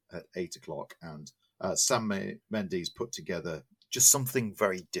ITV1 at 8 o'clock. And Sam Mendes put together just something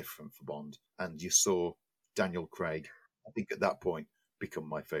very different for Bond. And you saw Daniel Craig, I think at that point, become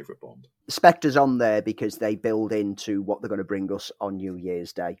my favourite Bond. Spectre's on there because they build into what they're going to bring us on New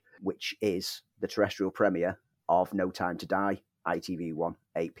Year's Day, which is the terrestrial premiere of No Time to Die, ITV1,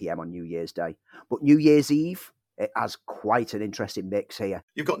 8 p.m. on New Year's Day. But New Year's Eve, it has quite an interesting mix here.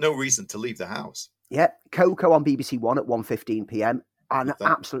 You've got no reason to leave the house. Yeah, Coco on BBC One at 1:15 p.m. An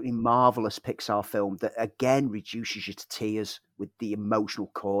absolutely marvellous Pixar film that, again, reduces you to tears with the emotional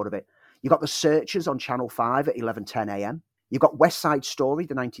core of it. You've got The Searchers on Channel 5 at 11:10 a.m. You've got West Side Story,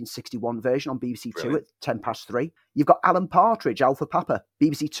 the 1961 version on BBC Two at 3:10. You've got Alan Partridge, Alpha Papa,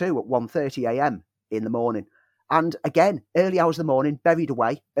 BBC Two at 1:30 a.m. in the morning. And again, early hours of the morning, Buried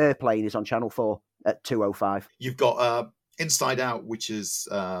Away, Airplane is on Channel 4 at 2:05. You've got Inside Out, which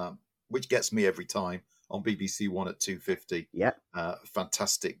gets me every time, on BBC One at 2:50. Yeah.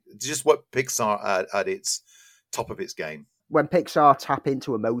 Fantastic. Just what Pixar at its top of its game. When Pixar tap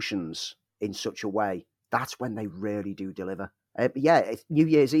into emotions in such a way, that's when they really do deliver. New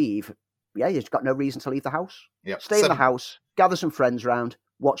Year's Eve, yeah, you've got no reason to leave the house. Yep. Stay in the house, gather some friends round,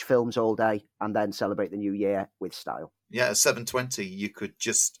 watch films all day, and then celebrate the new year with style. Yeah, at 7:20, you could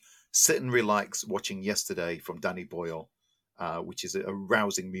just sit and relax watching Yesterday from Danny Boyle, which is a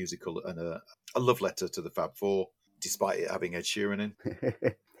rousing musical and a love letter to the Fab Four, despite it having Ed Sheeran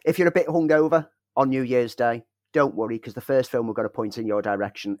in. If you're a bit hungover on New Year's Day, don't worry, because the first film we're going to point in your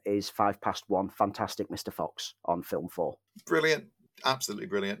direction is 1:05, Fantastic Mr. Fox on Film 4. Brilliant. Absolutely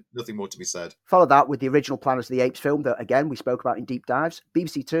brilliant. Nothing more to be said. Follow that with the original Planet of the Apes film that, again, we spoke about in Deep Dives.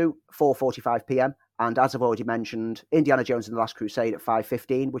 BBC Two, 4:45 p.m. And as I've already mentioned, Indiana Jones and the Last Crusade at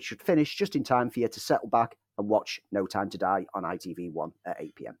 5:15, which should finish just in time for you to settle back and watch No Time to Die on ITV1 at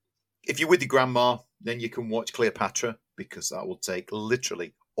 8 p.m. If you're with your grandma, then you can watch Cleopatra, because that will take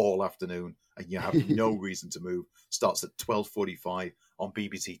literally all afternoon and you have no reason to move. Starts at 12:45 on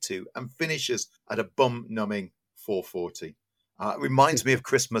BBC Two and finishes at a bum-numbing 4:40. It reminds me of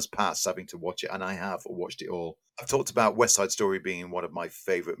Christmas Past, having to watch it, and I have watched it all. I've talked about West Side Story being one of my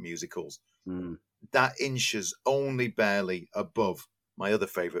favourite musicals. That inches only barely above my other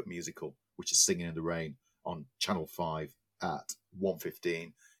favourite musical, which is Singing in the Rain on Channel 5 at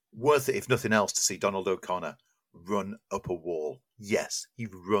 1:15. Worth it, if nothing else, to see Donald O'Connor run up a wall. Yes, he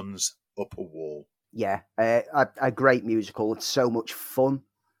runs up a wall. Yeah, a great musical. It's so much fun.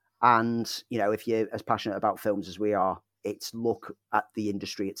 And, you know, if you're as passionate about films as we are, its look at the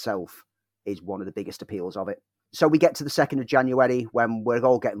industry itself is one of the biggest appeals of it. So we get to the 2nd of January when we're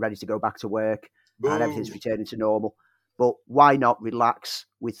all getting ready to go back to work. Boo. And everything's returning to normal. But why not relax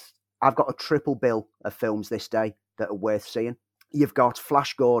with... I've got a triple bill of films this day that are worth seeing. You've got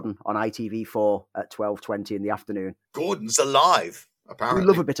Flash Gordon on ITV4 at 12:20 in the afternoon. Gordon's alive, apparently. We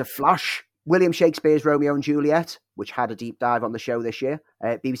love a bit of Flash. William Shakespeare's Romeo and Juliet, which had a deep dive on the show this year.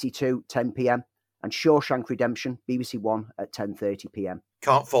 BBC 2, 10 p.m. And Shawshank Redemption, BBC 1 at 10:30 p.m.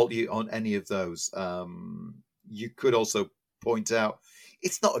 Can't fault you on any of those. You could also point out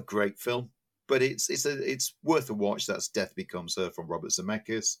it's not a great film, but it's worth a watch. That's Death Becomes Her from Robert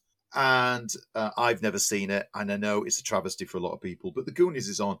Zemeckis. And I've never seen it, and I know it's a travesty for a lot of people, but The Goonies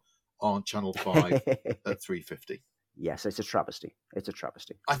is on Channel 5 at 3:50. Yes, it's a travesty. It's a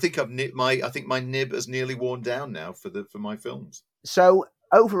travesty. I think my nib has nearly worn down now for my films. So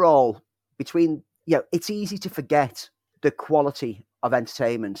overall, it's easy to forget the quality of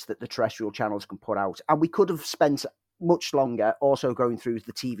entertainment that the terrestrial channels can put out, and we could have spent much longer also going through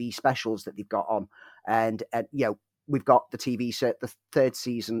the TV specials that they've got on, and we've got the TV set, the 3rd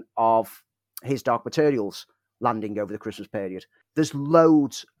season of His Dark Materials landing over the Christmas period. There's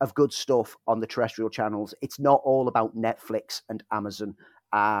loads of good stuff on the terrestrial channels. It's not all about Netflix and Amazon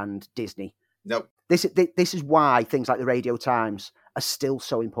and Disney. No. This is why things like the Radio Times are still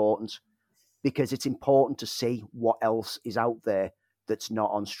so important, because it's important to see what else is out there that's not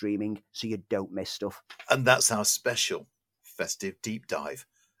on streaming so you don't miss stuff. And that's our special festive deep dive.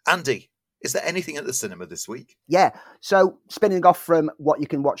 Andy, is there anything at the cinema this week? Yeah. So spinning off from what you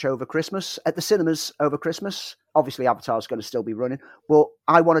can watch over Christmas, at the cinemas over Christmas, obviously Avatar's going to still be running, but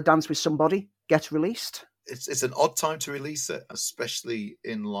I Want to Dance with Somebody gets released. It's an odd time to release it, especially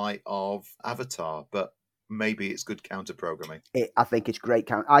in light of Avatar, but maybe it's good counter-programming. I think it's great.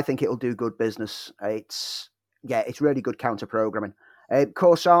 I think it'll do good business. It's really good counter-programming.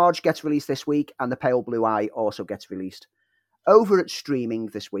 Corsage gets released this week, and The Pale Blue Eye also gets released. Over at streaming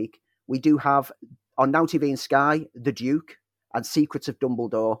this week, we do have, on Now TV and Sky, The Duke and Secrets of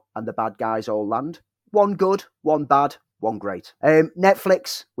Dumbledore and The Bad Guys All Land. One good, one bad, one great.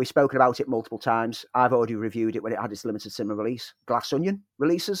 Netflix, we've spoken about it multiple times. I've already reviewed it when it had its limited cinema release. Glass Onion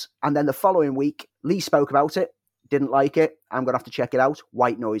releases. And then the following week, Lee spoke about it, didn't like it. I'm going to have to check it out.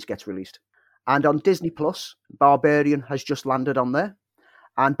 White Noise gets released. And on Disney Plus, Barbarian has just landed on there.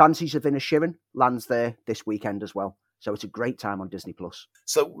 And Banshees of Inisherin lands there this weekend as well. So it's a great time on Disney Plus.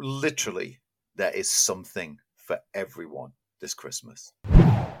 So literally, there is something for everyone this Christmas.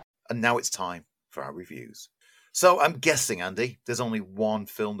 And now it's time for our reviews. So I'm guessing, Andy, there's only one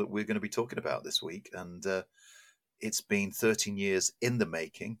film that we're going to be talking about this week. And it's been 13 years in the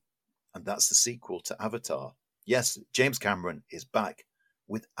making. And that's the sequel to Avatar. Yes, James Cameron is back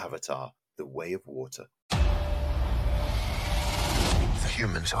with Avatar, The Way of Water. The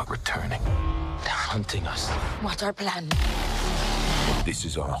humans are returning. They're hunting us. What's our plan? This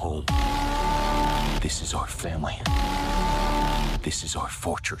is our home. This is our family. This is our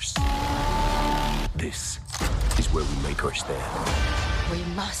fortress. This is where we make our stand. We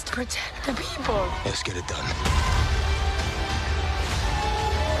must protect the people. Let's get it done.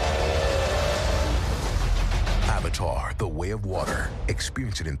 Avatar, The Way of Water.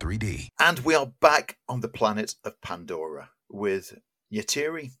 Experience it in 3D. And we are back on the planet of Pandora with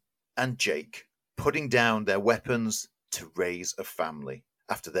Neytiri and Jake putting down their weapons to raise a family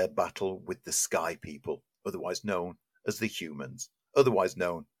after their battle with the Sky People, otherwise known as the Humans, otherwise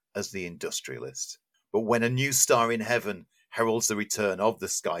known as the Industrialists. But when a new star in heaven heralds the return of the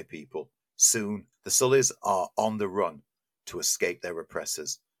Sky People, soon the Sullys are on the run to escape their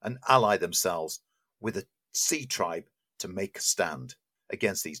oppressors and ally themselves with a sea tribe to make a stand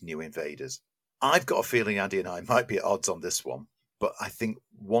against these new invaders. I've got a feeling Andy and I might be at odds on this one, but I think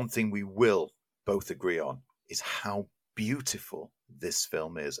one thing we will both agree on is how beautiful this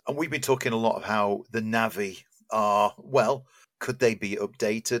film is. And we've been talking a lot of how the Na'vi are, well, could they be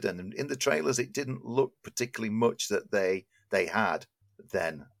updated? And in the trailers, it didn't look particularly much that they had.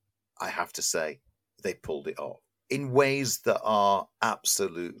 Then I have to say, they pulled it off in ways that are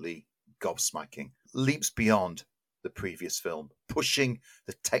absolutely gobsmacking, leaps beyond the previous film, pushing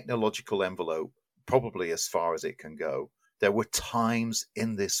the technological envelope probably as far as it can go. There were times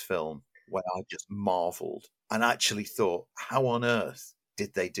in this film when I just marveled and actually thought, how on earth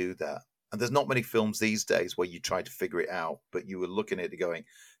did they do that? And there's not many films these days where you try to figure it out, but you were looking at it going,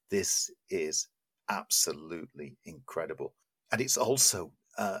 this is absolutely incredible. And it's also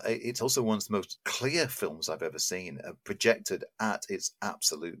one of the most clear films I've ever seen, projected at its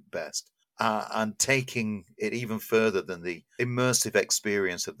absolute best. And taking it even further than the immersive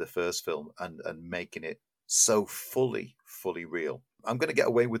experience of the first film and making it so fully real. I'm going to get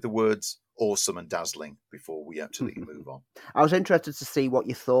away with the words awesome and dazzling before we actually move on. I was interested to see what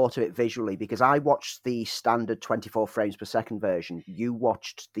you thought of it visually, because I watched the standard 24 frames per second version. You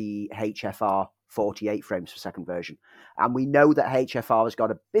watched the HFR 48 frames per second version. And we know that HFR has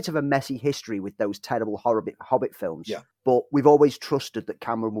got a bit of a messy history with those terrible Hobbit films. Yeah. But we've always trusted that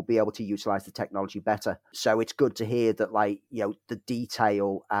Cameron will be able to utilize the technology better. So it's good to hear that, like, you know, the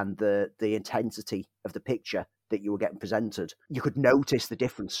detail and the intensity of the picture that you were getting presented, you could notice the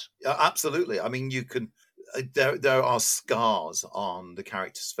difference. Absolutely. I mean, you can. There are scars on the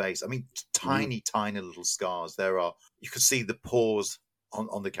character's face. I mean, tiny little scars. You could see the pores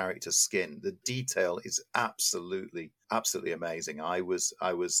on the character's skin. The detail is absolutely amazing. I was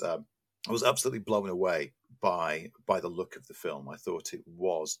absolutely blown away by the look of the film. I thought it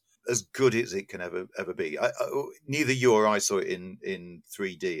was as good as it can ever be. Neither you or I saw it in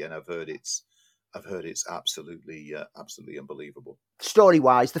 3D, and I've heard it's absolutely unbelievable.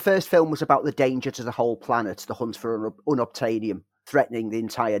 Story-wise, the first film was about the danger to the whole planet, the hunt for unobtainium, threatening the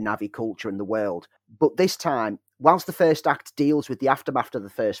entire Na'vi culture in the world. But this time, whilst the first act deals with the aftermath of the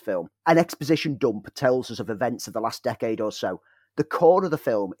first film, an exposition dump tells us of events of the last decade or so. The core of the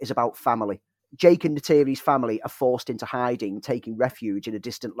film is about family. Jake and Neytiri's family are forced into hiding, taking refuge in a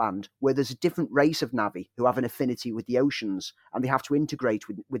distant land where there's a different race of Na'vi who have an affinity with the oceans, and they have to integrate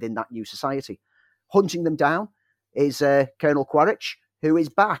within that new society. Hunting them down is Colonel Quaritch, who is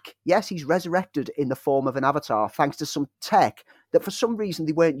back. Yes, he's resurrected in the form of an avatar, thanks to some tech that for some reason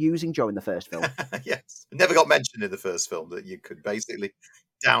they weren't using during the first film. Yes, it never got mentioned in the first film that you could basically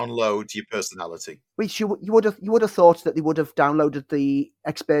download your personality. Which you would have thought that they would have downloaded the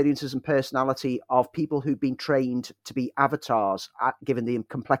experiences and personality of people who'd been trained to be avatars, given the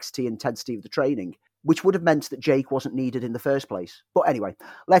complexity and intensity of the training, which would have meant that Jake wasn't needed in the first place. But anyway,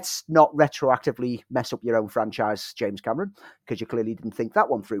 let's not retroactively mess up your own franchise, James Cameron, because you clearly didn't think that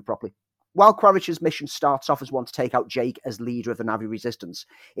one through properly. While Quaritch's mission starts off as one to take out Jake as leader of the Na'vi resistance,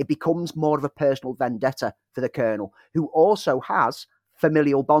 it becomes more of a personal vendetta for the Colonel, who also has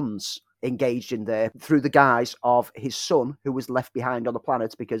familial bonds engaged in there through the guise of his son, who was left behind on the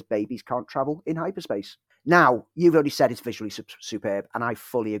planet because babies can't travel in hyperspace. Now, you've already said it's visually superb, and I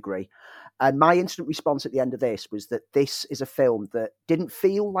fully agree. And my instant response at the end of this was that this is a film that didn't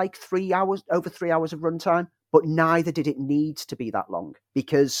feel like over 3 hours of runtime, but neither did it need to be that long,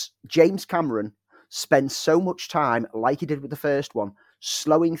 because James Cameron spends so much time, like he did with the first one,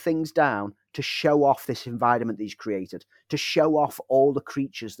 slowing things down to show off this environment that he's created, to show off all the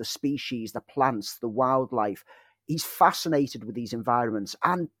creatures, the species, the plants, the wildlife. He's fascinated with these environments.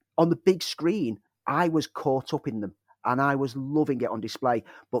 And on the big screen, I was caught up in them and I was loving it on display.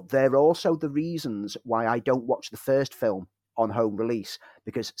 But they're also the reasons why I don't watch the first film on home release,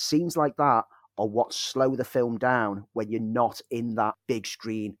 because scenes like that are what slow the film down when you're not in that big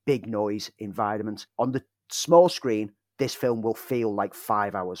screen, big noise environment. On the small screen, this film will feel like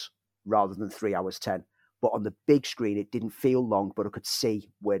 5 hours rather than 3 hours 10. But on the big screen, it didn't feel long, but I could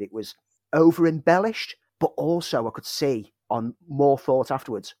see where it was over embellished, but also I could see on more thought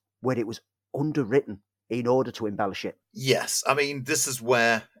afterwards where it was underwritten in order to embellish it. Yes, I mean, this is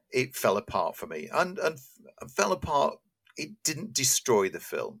where it fell apart for me. And fell apart, it didn't destroy the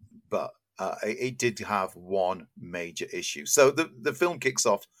film, but it did have one major issue. So the film kicks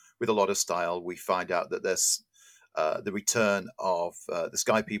off with a lot of style. We find out that there's the return of the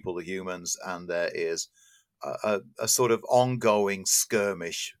Sky People, the humans, and there is a sort of ongoing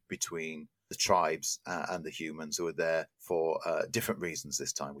skirmish between the tribes and the humans, who are there for different reasons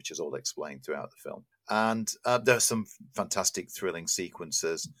this time, which is all explained throughout the film. And there are some fantastic, thrilling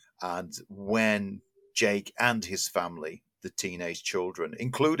sequences. And when Jake and his family, the teenage children,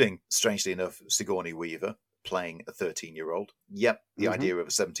 including, strangely enough, Sigourney Weaver, playing a 13-year-old. Yep, the idea of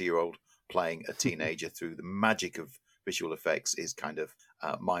a 70-year-old playing a teenager through the magic of visual effects is kind of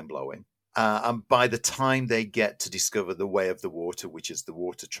mind-blowing. And by the time they get to discover the Way of the Water, which is the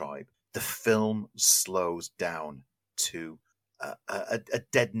Water Tribe, the film slows down to a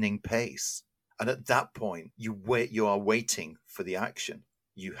deadening pace. And at that point, you are waiting for the action.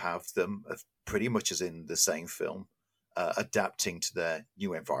 You have them pretty much as in the same film, adapting to their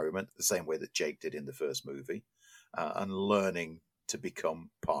new environment, the same way that Jake did in the first movie, and learning to become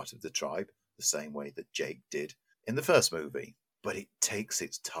part of the tribe, the same way that Jake did in the first movie. But it takes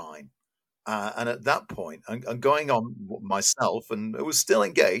its time. And at that point, I'm going on myself, and I was still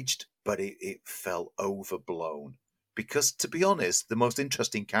engaged, but it felt overblown. Because, to be honest, the most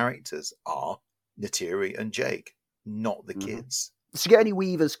interesting characters are Neytiri and Jake, not the kids. Sigourney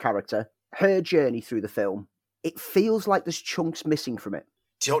Weaver's character, her journey through the film, it feels like there's chunks missing from it.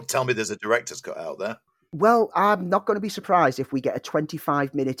 Don't tell me there's a director's cut out there. Well, I'm not going to be surprised if we get a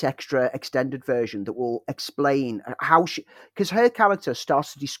 25-minute extra extended version that will explain how she... Because her character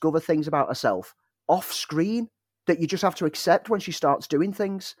starts to discover things about herself off-screen that you just have to accept when she starts doing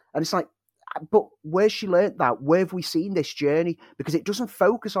things. And it's like, but where's she learnt that? Where have we seen this journey? Because it doesn't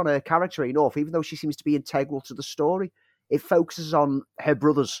focus on her character enough, even though she seems to be integral to the story. It focuses on her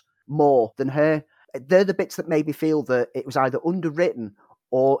brothers more than her. They're the bits that made me feel that it was either underwritten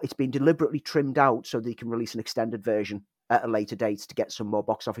or it's been deliberately trimmed out so they can release an extended version at a later date to get some more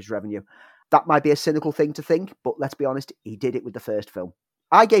box office revenue. That might be a cynical thing to think, but let's be honest, he did it with the first film.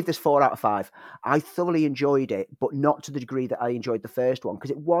 I gave this 4 out of 5. I thoroughly enjoyed it, but not to the degree that I enjoyed the first one,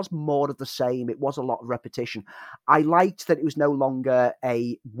 because it was more of the same. It was a lot of repetition. I liked that it was no longer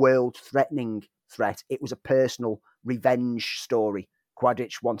a world-threatening threat. It was a personal revenge story.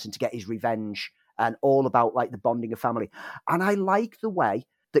 Quidditch wanting to get his revenge, and all about like the bonding of family. And I like the way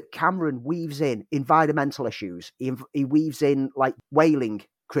that Cameron weaves in environmental issues. He weaves in like whaling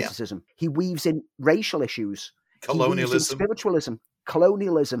criticism. Yeah. He weaves in racial issues. Colonialism. Spiritualism,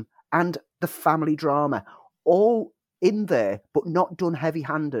 colonialism, and the family drama. All in there, but not done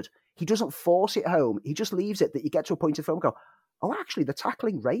heavy-handed. He doesn't force it home. He just leaves it that you get to a point of the film and go, oh, actually, they're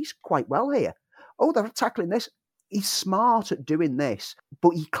tackling race quite well here. Oh, they're tackling this. He's smart at doing this, but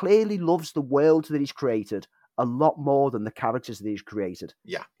he clearly loves the world that he's created a lot more than the characters that he's created.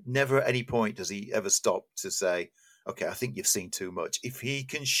 Yeah. Never at any point does he ever stop to say, okay, I think you've seen too much. If he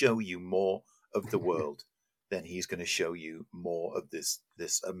can show you more of the world, then he's going to show you more of this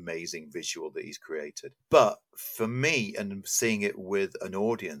amazing visual that he's created. But for me, and seeing it with an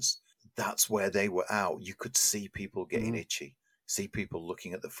audience, that's where they were out. You could see people getting itchy, see people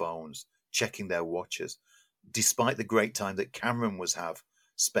looking at the phones, checking their watches. Despite the great time that Cameron was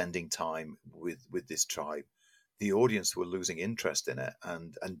spending time with this tribe, the audience were losing interest in it.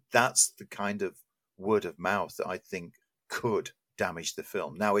 And that's the kind of word of mouth that I think could damage the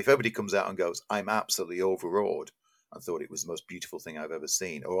film. Now, if everybody comes out and goes, I'm absolutely overawed, I thought it was the most beautiful thing I've ever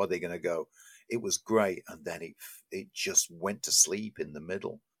seen, or are they going to go, it was great, and then it just went to sleep in the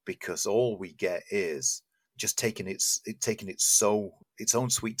middle, because all we get is just taking its own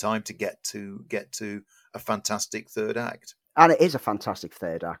sweet time to get to a fantastic third act. And it is a fantastic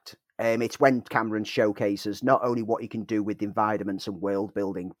third act. It's when Cameron showcases not only what he can do with environments and world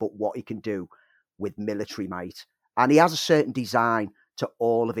building, but what he can do with military might. And he has a certain design to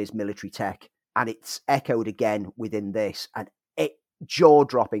all of his military tech. And it's echoed again within this. And it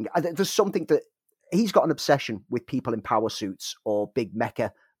jaw-dropping. There's something that he's got an obsession with people in power suits or big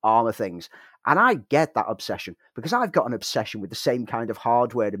mecha armor things. And I get that obsession because I've got an obsession with the same kind of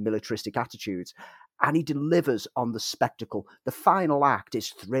hardware and militaristic attitudes. And he delivers on the spectacle. The final act is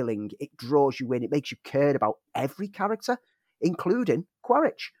thrilling. It draws you in. It makes you care about every character, including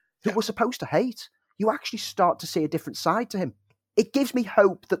Quaritch, who we're supposed to hate. You actually start to see a different side to him. It gives me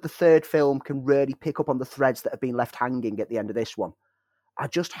hope that the third film can really pick up on the threads that have been left hanging at the end of this one. I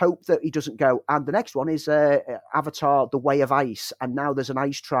just hope that he doesn't go, and the next one is Avatar, The Way of Ice, and now there's an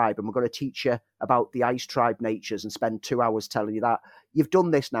ice tribe, and we're going to teach you about the ice tribe natures and spend 2 hours telling you that. You've done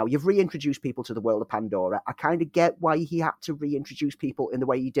this now. You've reintroduced people to the world of Pandora. I kind of get why he had to reintroduce people in the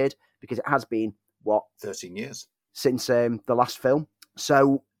way he did, because it has been, 13 years since the last film.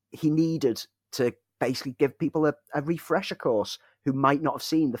 So he needed to basically give people a refresher course, who might not have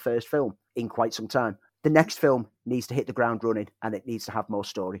seen the first film in quite some time. The next film needs to hit the ground running, and it needs to have more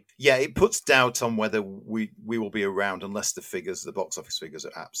story. Yeah, it puts doubt on whether we will be around unless the box office figures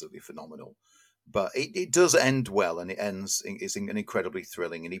are absolutely phenomenal. But it does end well, and it's incredibly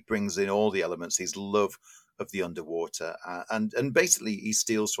thrilling, and he brings in all the elements, his love of the underwater, and basically he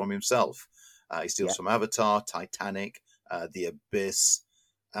steals from himself. He steals from Avatar, Titanic, The Abyss,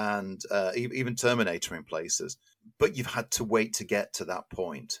 and even Terminator in places. But you've had to wait to get to that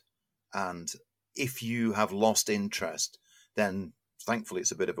point. And if you have lost interest, then thankfully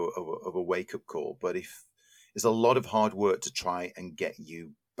it's a bit of a wake-up call. But if it's a lot of hard work to try and get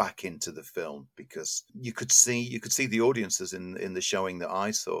you back into the film, because you could see the audiences in the showing that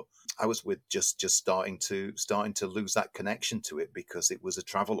I saw. I was with just starting to lose that connection to it, because it was a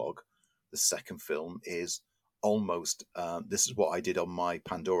travelogue. The second film is almost this is what I did on my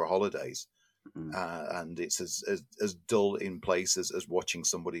Pandora holidays, and it's as dull in places as watching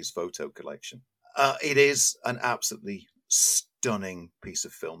somebody's photo collection. It is an absolutely stunning piece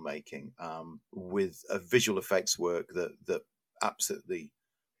of filmmaking, with a visual effects work that absolutely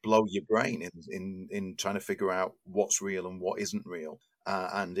blow your brain in trying to figure out what's real and what isn't real.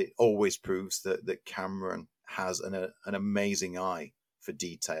 And it always proves that Cameron has an amazing eye for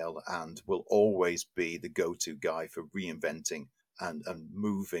detail and will always be the go-to guy for reinventing and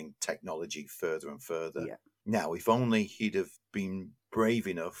moving technology further and further. Yeah. Now, if only he'd have been brave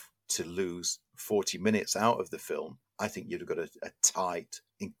enough to lose 40 minutes out of the film, I think you'd have got a tight,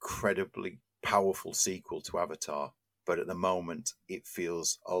 incredibly powerful sequel to Avatar. But at the moment, it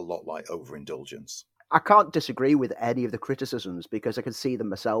feels a lot like overindulgence. I can't disagree with any of the criticisms, because I can see them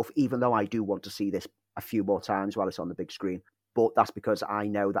myself, even though I do want to see this a few more times while it's on the big screen. But that's because I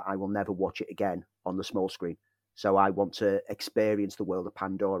know that I will never watch it again on the small screen. So I want to experience the world of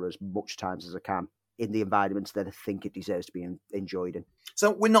Pandora as much times as I can in the environments that I think it deserves to be enjoyed in.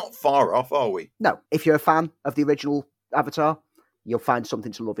 So we're not far off, are we? No. If you're a fan of the original Avatar, you'll find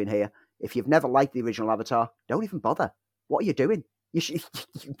something to love in here. If you've never liked the original Avatar, don't even bother. What are you doing?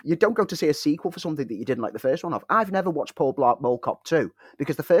 You don't go to see a sequel for something that you didn't like the first one of. I've never watched Paul Blart Mall Cop 2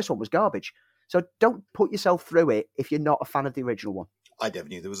 because the first one was garbage. So don't put yourself through it if you're not a fan of the original one. I never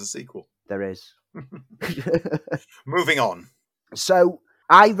knew there was a sequel. There is. Moving on. So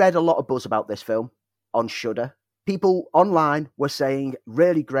I read a lot of buzz about this film on Shudder. People online were saying,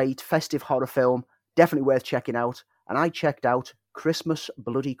 really great, festive horror film, definitely worth checking out. And I checked out Christmas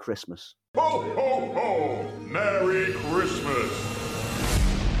Bloody Christmas. Ho, ho, ho! Merry Christmas!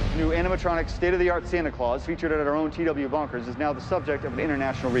 New animatronic state-of-the-art Santa Claus, featured at our own TW Bonkers, is now the subject of an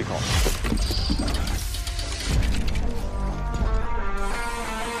international recall.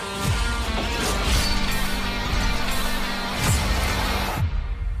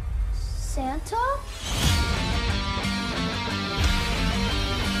 Santa?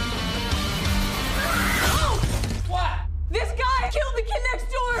 What? This guy killed the kid next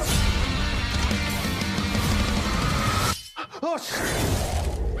door!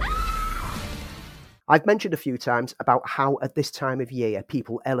 I've mentioned a few times about how at this time of year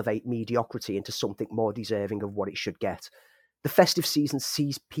people elevate mediocrity into something more deserving of what it should get. The festive season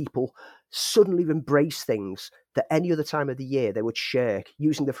sees people suddenly embrace things that any other time of the year they would shirk,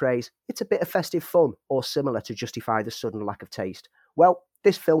 using the phrase, "it's a bit of festive fun," or similar to justify the sudden lack of taste. Well,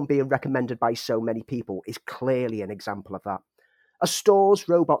 this film being recommended by so many people is clearly an example of that. A store's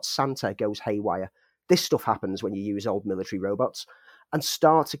robot Santa goes haywire. This stuff happens when you use old military robots, and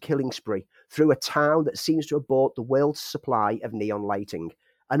starts a killing spree through a town that seems to have bought the world's supply of neon lighting,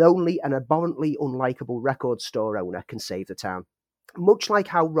 and only an abhorrently unlikable record store owner can save the town. Much like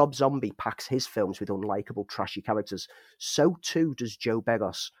how Rob Zombie packs his films with unlikable, trashy characters, so too does Joe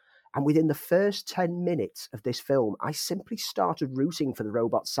Begos. And within the first 10 minutes of this film, I simply started rooting for the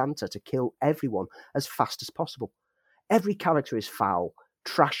robot Santa to kill everyone as fast as possible. Every character is foul,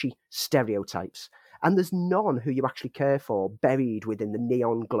 trashy stereotypes, and there's none who you actually care for buried within the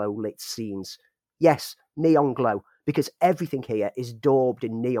neon glow lit scenes. Yes, neon glow, because everything here is daubed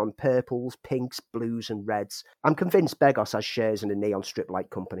in neon purples, pinks, blues and reds. I'm convinced Begos has shares in a neon strip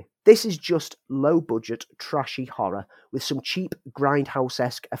light company. This is just low budget, trashy horror with some cheap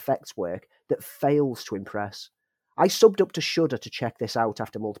grindhouse-esque effects work that fails to impress. I subbed up to Shudder to check this out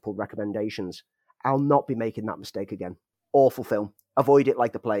after multiple recommendations. I'll not be making that mistake again. Awful film. Avoid it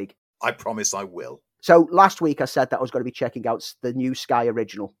like the plague. I promise I will. So last week I said that I was going to be checking out the new Sky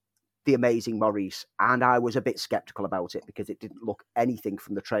original, The Amazing Maurice, and I was a bit sceptical about it because it didn't look anything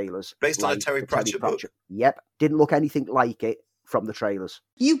from the trailers. Based on a Terry Pratchett book? Yep, didn't look anything like it from the trailers.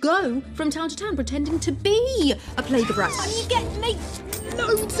 You go from town to town pretending to be a plague of rats. And you get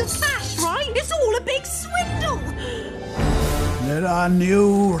loads of cash, right? It's all a big swindle. Let There are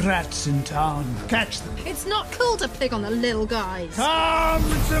new rats in town. Catch them. It's not cool to pick on the little guys. Come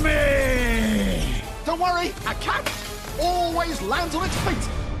to me! Don't worry, a cat always lands on its feet.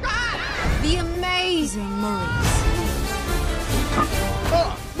 The amazing Maurice.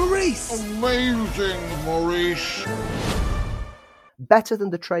 Maurice! Amazing Maurice. Better than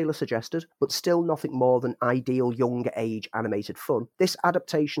the trailer suggested, but still nothing more than ideal young age animated fun, this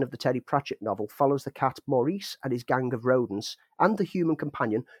adaptation of the Terry Pratchett novel follows the cat Maurice and his gang of rodents and the human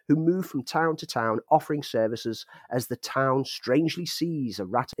companion who move from town to town offering services as the town strangely sees a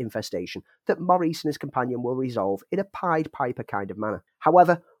rat infestation that Maurice and his companion will resolve in a Pied Piper kind of manner.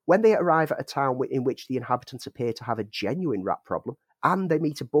 However, when they arrive at a town in which the inhabitants appear to have a genuine rat problem, and they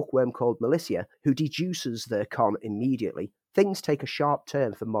meet a bookworm called Malicia who deduces their con immediately, things take a sharp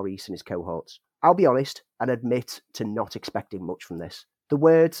turn for Maurice and his cohorts. I'll be honest and admit to not expecting much from this. The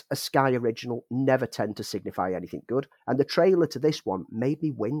words "a Sky original" never tend to signify anything good, and the trailer to this one made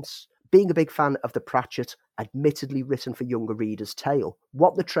me wince. Being a big fan of the Pratchett, admittedly written for younger readers tale,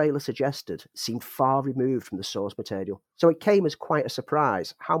 what the trailer suggested seemed far removed from the source material. So it came as quite a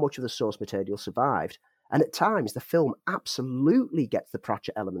surprise how much of the source material survived, and at times the film absolutely gets the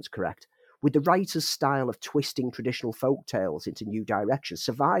Pratchett elements correct, with the writer's style of twisting traditional folk tales into new directions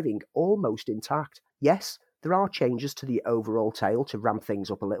surviving almost intact. Yes, there are changes to the overall tale to ramp things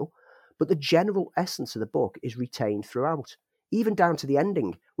up a little, but the general essence of the book is retained throughout, even down to the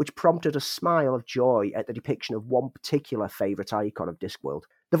ending, which prompted a smile of joy at the depiction of one particular favourite icon of Discworld.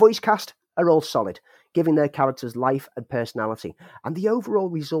 The voice cast are all solid, giving their characters life and personality, and the overall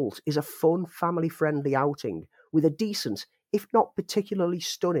result is a fun, family-friendly outing with a decent, if not particularly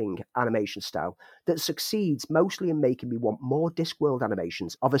stunning, animation style that succeeds mostly in making me want more Discworld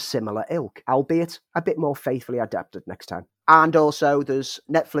animations of a similar ilk, albeit a bit more faithfully adapted next time. And also, there's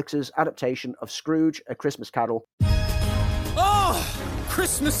Netflix's adaptation of Scrooge: A Christmas Carol. Oh,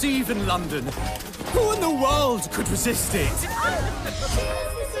 Christmas Eve in London. Who in the world could resist it?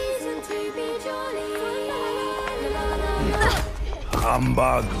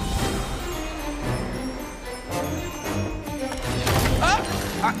 Humbug.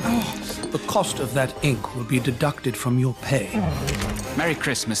 The cost of that ink will be deducted from your pay. Merry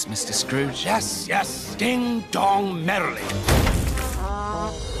Christmas, Mr. Scrooge. Yes, yes. Ding dong merrily.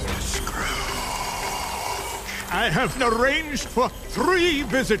 Scrooge. I have arranged for 3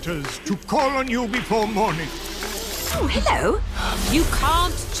 visitors to call on you before morning. Oh, hello. You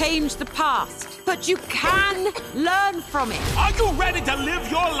can't change the past, but you can learn from it. Are you ready to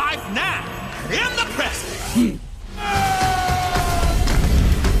live your life now, in the present?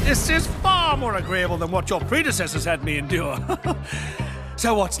 This is far more agreeable than what your predecessors had me endure.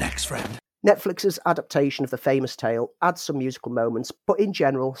 So what's next, friend? Netflix's adaptation of the famous tale adds some musical moments, but in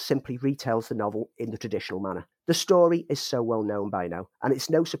general simply retells the novel in the traditional manner. The story is so well known by now, and it's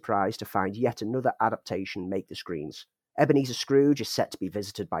no surprise to find yet another adaptation make the screens. Ebenezer Scrooge is set to be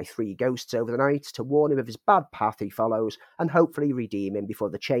visited by 3 ghosts over the night to warn him of his bad path he follows and hopefully redeem him before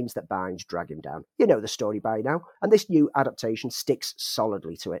the chains that bind drag him down. You know the story by now, and this new adaptation sticks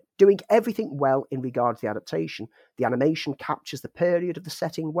solidly to it. Doing everything well in regard to the adaptation, the animation captures the period of the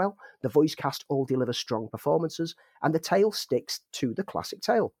setting well, the voice cast all deliver strong performances, and the tale sticks to the classic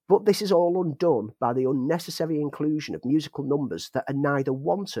tale. But this is all undone by the unnecessary inclusion of musical numbers that are neither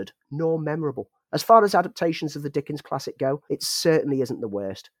wanted nor memorable. As far as adaptations of the Dickens classic go, it certainly isn't the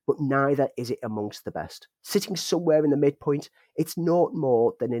worst, but neither is it amongst the best. Sitting somewhere in the midpoint, it's naught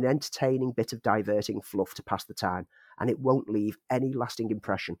more than an entertaining bit of diverting fluff to pass the time, and it won't leave any lasting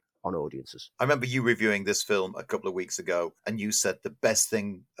impression on audiences. I remember you reviewing this film a couple of weeks ago, and you said the best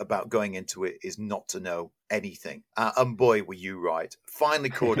thing about going into it is not to know anything. And boy, were you right.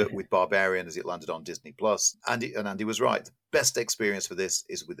 Finally caught up with Barbarian as it landed on Disney+. Andy was right. The best experience for this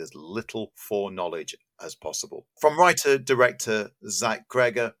is with as little foreknowledge as possible. From writer-director Zach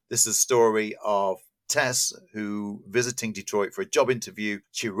Cregger, this is a story of Tess, who, visiting Detroit for a job interview,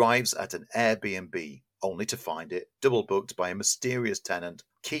 she arrives at an Airbnb, only to find it double booked by a mysterious tenant,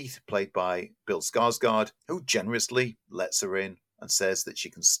 Keith, played by Bill Skarsgård, who generously lets her in and says that she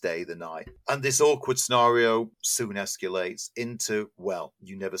can stay the night. And this awkward scenario soon escalates into, well,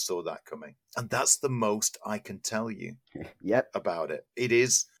 you never saw that coming. And that's the most I can tell you about it. It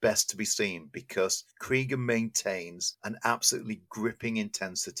is best to be seen because Krieger maintains an absolutely gripping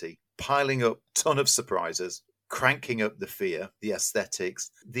intensity, piling up a ton of surprises, cranking up the fear, the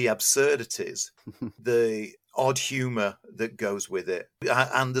aesthetics, the absurdities, the odd humour that goes with it,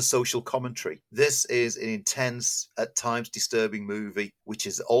 and the social commentary. This is an intense, at times disturbing movie, which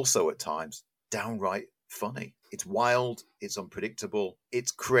is also at times downright funny. It's wild, it's unpredictable,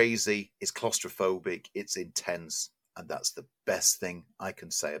 it's crazy, it's claustrophobic, it's intense. And that's the best thing I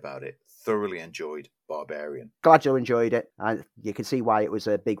can say about it. Thoroughly enjoyed Barbarian. Glad you enjoyed it. And you can see why it was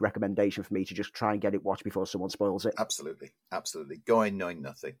a big recommendation for me to just try and get it watched before someone spoils it. Absolutely. Absolutely. Go in knowing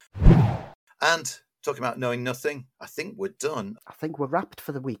nothing. And talking about knowing nothing, I think we're done. I think we're wrapped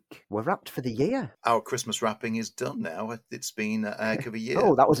for the week. We're wrapped for the year. Our Christmas wrapping is done now. It's been a heck of a year.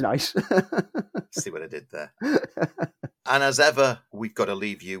 Oh, that was nice. See what I did there. And as ever, we've got to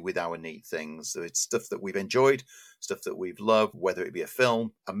leave you with our neat things. So it's stuff that we've enjoyed, stuff that we've loved, whether it be a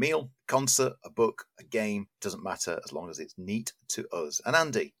film, a meal, concert, a book, a game. Doesn't matter as long as it's neat to us. And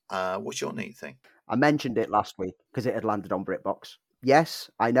Andy, what's your neat thing? I mentioned it last week because it had landed on BritBox. Yes,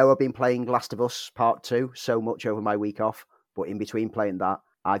 I know I've been playing Last of Us Part 2 so much over my week off, but in between playing that,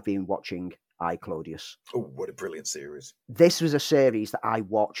 I've been watching I, Claudius. Oh, what a brilliant series. This was a series that I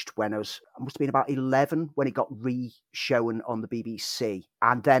watched when I must have been about 11 when it got re-shown on the BBC.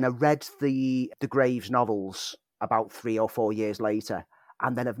 And then I read the Graves novels about 3 or 4 years later.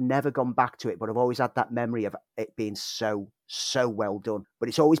 And then I've never gone back to it, but I've always had that memory of it being so well done. But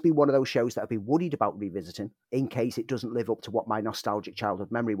it's always been one of those shows that I've been worried about revisiting in case it doesn't live up to what my nostalgic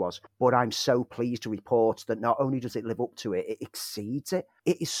childhood memory was. But I'm so pleased to report that not only does it live up to it, it exceeds it.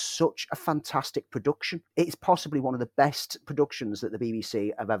 It is such a fantastic production. It is possibly one of the best productions that the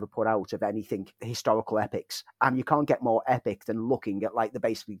BBC have ever put out of anything historical epics. And you can't get more epic than looking at like the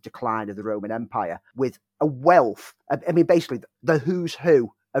basically decline of the Roman Empire with a wealth. I mean, basically the who's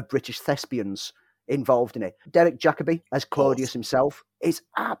who of British thespians involved in it. Derek Jacobi as Claudius himself is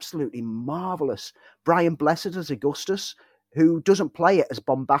absolutely marvellous. Brian Blessed as Augustus, who doesn't play it as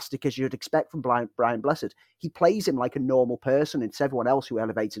bombastic as you'd expect from Brian Blessed. He plays him like a normal person. It's everyone else who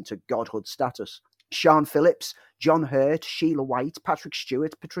elevates him to godhood status. Sian Phillips, John Hurt, Sheila White, Patrick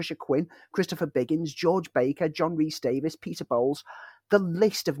Stewart, Patricia Quinn, Christopher Biggins, George Baker, John Rhys-Davies, Peter Bowles. The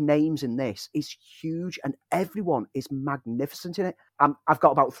list of names in this is huge and everyone is magnificent in it. I've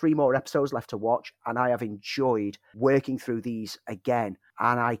got about 3 more episodes left to watch and I have enjoyed working through these again.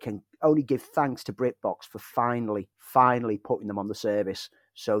 And I can only give thanks to BritBox for finally putting them on the service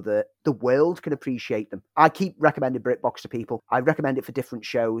so that the world can appreciate them. I keep recommending BritBox to people. I recommend it for different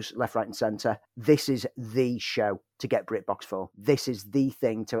shows, left, right and centre. This is the show to get BritBox for. This is the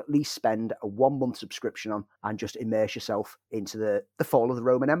thing to at least spend a 1-month subscription on and just immerse yourself into the fall of the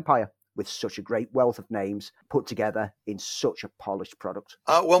Roman Empire with such a great wealth of names put together in such a polished product.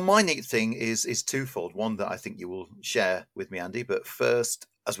 Well, my neat thing is twofold. One that I think you will share with me, Andy. But first,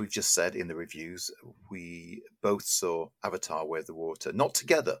 as we've just said in the reviews, we both saw Avatar: Way of the Water, not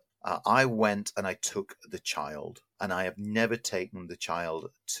together. I went and I took the child, and I have never taken the child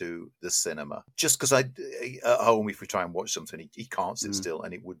to the cinema. Just because at home, if we try and watch something, he can't sit still,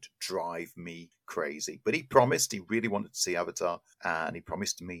 and it would drive me crazy. But he promised, he really wanted to see Avatar, and he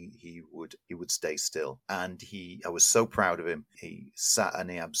promised me he would stay still. And I was so proud of him. He sat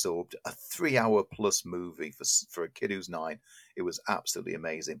and he absorbed a 3-hour plus movie for a kid who's 9. It was absolutely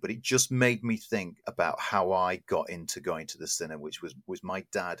amazing. But it just made me think about how I got into going to the cinema, which was my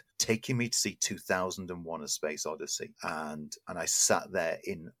dad taking me to see 2001: A Space Odyssey. And I sat there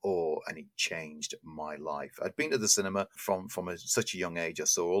in awe, and it changed my life. I'd been to the cinema from such a young age. I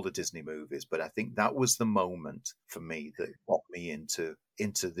saw all the Disney movies, but I think that was the moment for me that got me into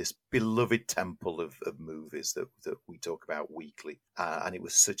this beloved temple of movies that we talk about weekly. And it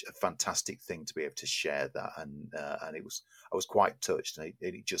was such a fantastic thing to be able to share that. And I was quite touched. And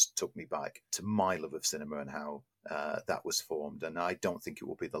it just took me back to my love of cinema and how that was formed. And I don't think it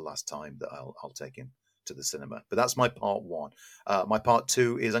will be the last time that I'll take him to the cinema. But that's my part 1. My part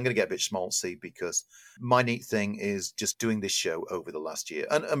 2 is I'm going to get a bit schmaltzy because my neat thing is just doing this show over the last year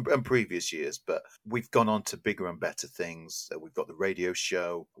and previous years. But we've gone on to bigger and better things. We've got the radio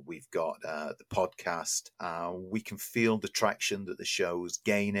show. We've got the podcast. We can feel the traction that the show's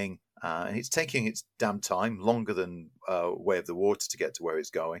gaining. And it's taking its damn time, longer than Way of the Water to get to where it's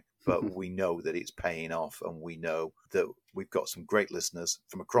going. But we know that it's paying off, and we know that we've got some great listeners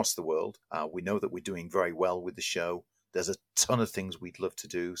from across the world. We know that we're doing very well with the show. There's a ton of things we'd love to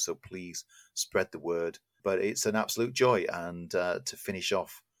do, so please spread the word. But it's an absolute joy. And to finish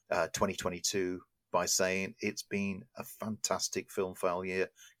off 2022 by saying it's been a fantastic Film File year,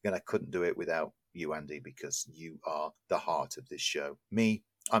 and I couldn't do it without you, Andy, because you are the heart of this show. Me,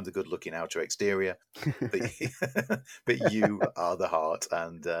 I'm the good-looking outer exterior, but you are the heart,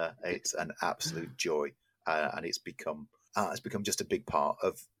 and it's an absolute joy. And it's become has become just a big part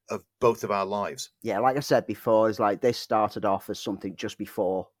of both of our lives. Yeah, like I said before, it's like this started off as something just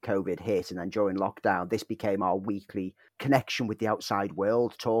before COVID hit, and then during lockdown, this became our weekly connection with the outside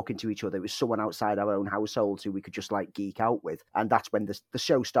world, talking to each other. It was someone outside our own households who we could just like geek out with, and that's when the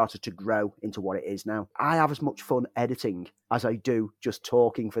show started to grow into what it is now. I have as much fun editing as I do just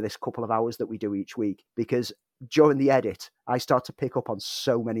talking for this couple of hours that we do each week, because during the edit, I start to pick up on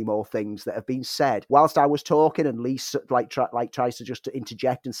so many more things that have been said whilst I was talking, and Lee tries to just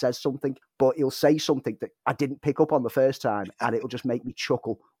interject and says something, but he'll say something that I didn't pick up on the first time, and it'll just make me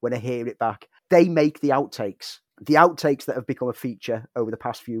chuckle when I hear it back. They make the outtakes. The outtakes that have become a feature over the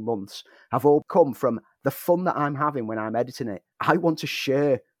past few months have all come from the fun that I'm having when I'm editing it. I want to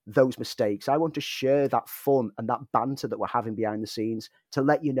share those mistakes. I want to share that fun and that banter that we're having behind the scenes to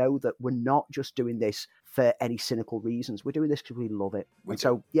let you know that we're not just doing this for any cynical reasons. We're doing this because we love it.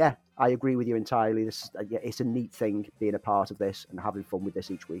 So, yeah, I agree with you entirely. It's a neat thing being a part of this and having fun with this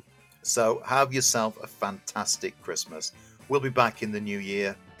each week. So have yourself a fantastic Christmas. We'll be back in the new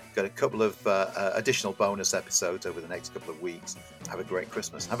year. Got a couple of additional bonus episodes over the next couple of weeks. Have a great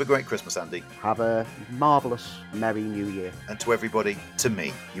Christmas. Have a great Christmas, Andy. Have a marvellous Merry New Year. And to everybody, to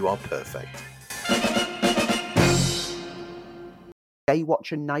me, you are perfect. Day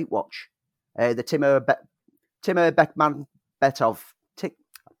Watch and Night Watch. The Timur Bekmambetov.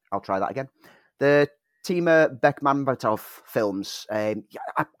 I'll try that again. The Timur Bekmambetov films. I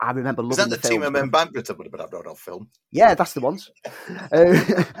remember loving the film. Is that the Timur Bekmambetov film? Yeah, that's the ones.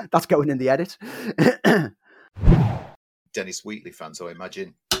 That's going in the edit. Dennis Wheatley fan, so I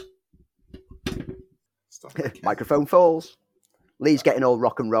imagine. Microphone falls. Lee's getting all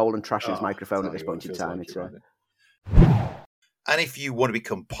rock and roll and trashing his microphone at this point in time. And if you want to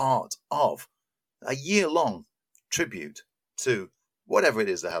become part of a year-long tribute to whatever it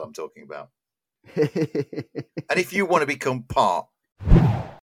is the hell I'm talking about, and if you want to become part,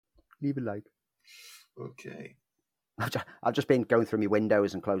 leave a like. Okay. I've just been going through my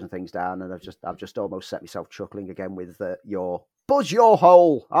windows and closing things down, and I've just almost set myself chuckling again with your buzz your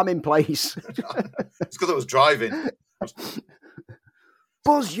hole. I'm in place. It's because I was driving.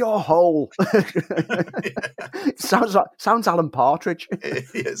 Buzz your hole. Sounds Alan Partridge.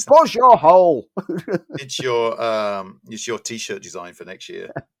 Yes. Buzz your hole. It's your t-shirt design for next year.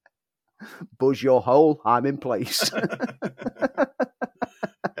 Buzz your hole. I'm in place.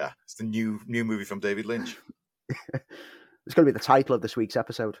 Yeah, it's the new movie from David Lynch. It's going to be the title of this week's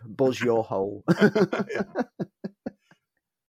episode. Buzz your hole. Yeah.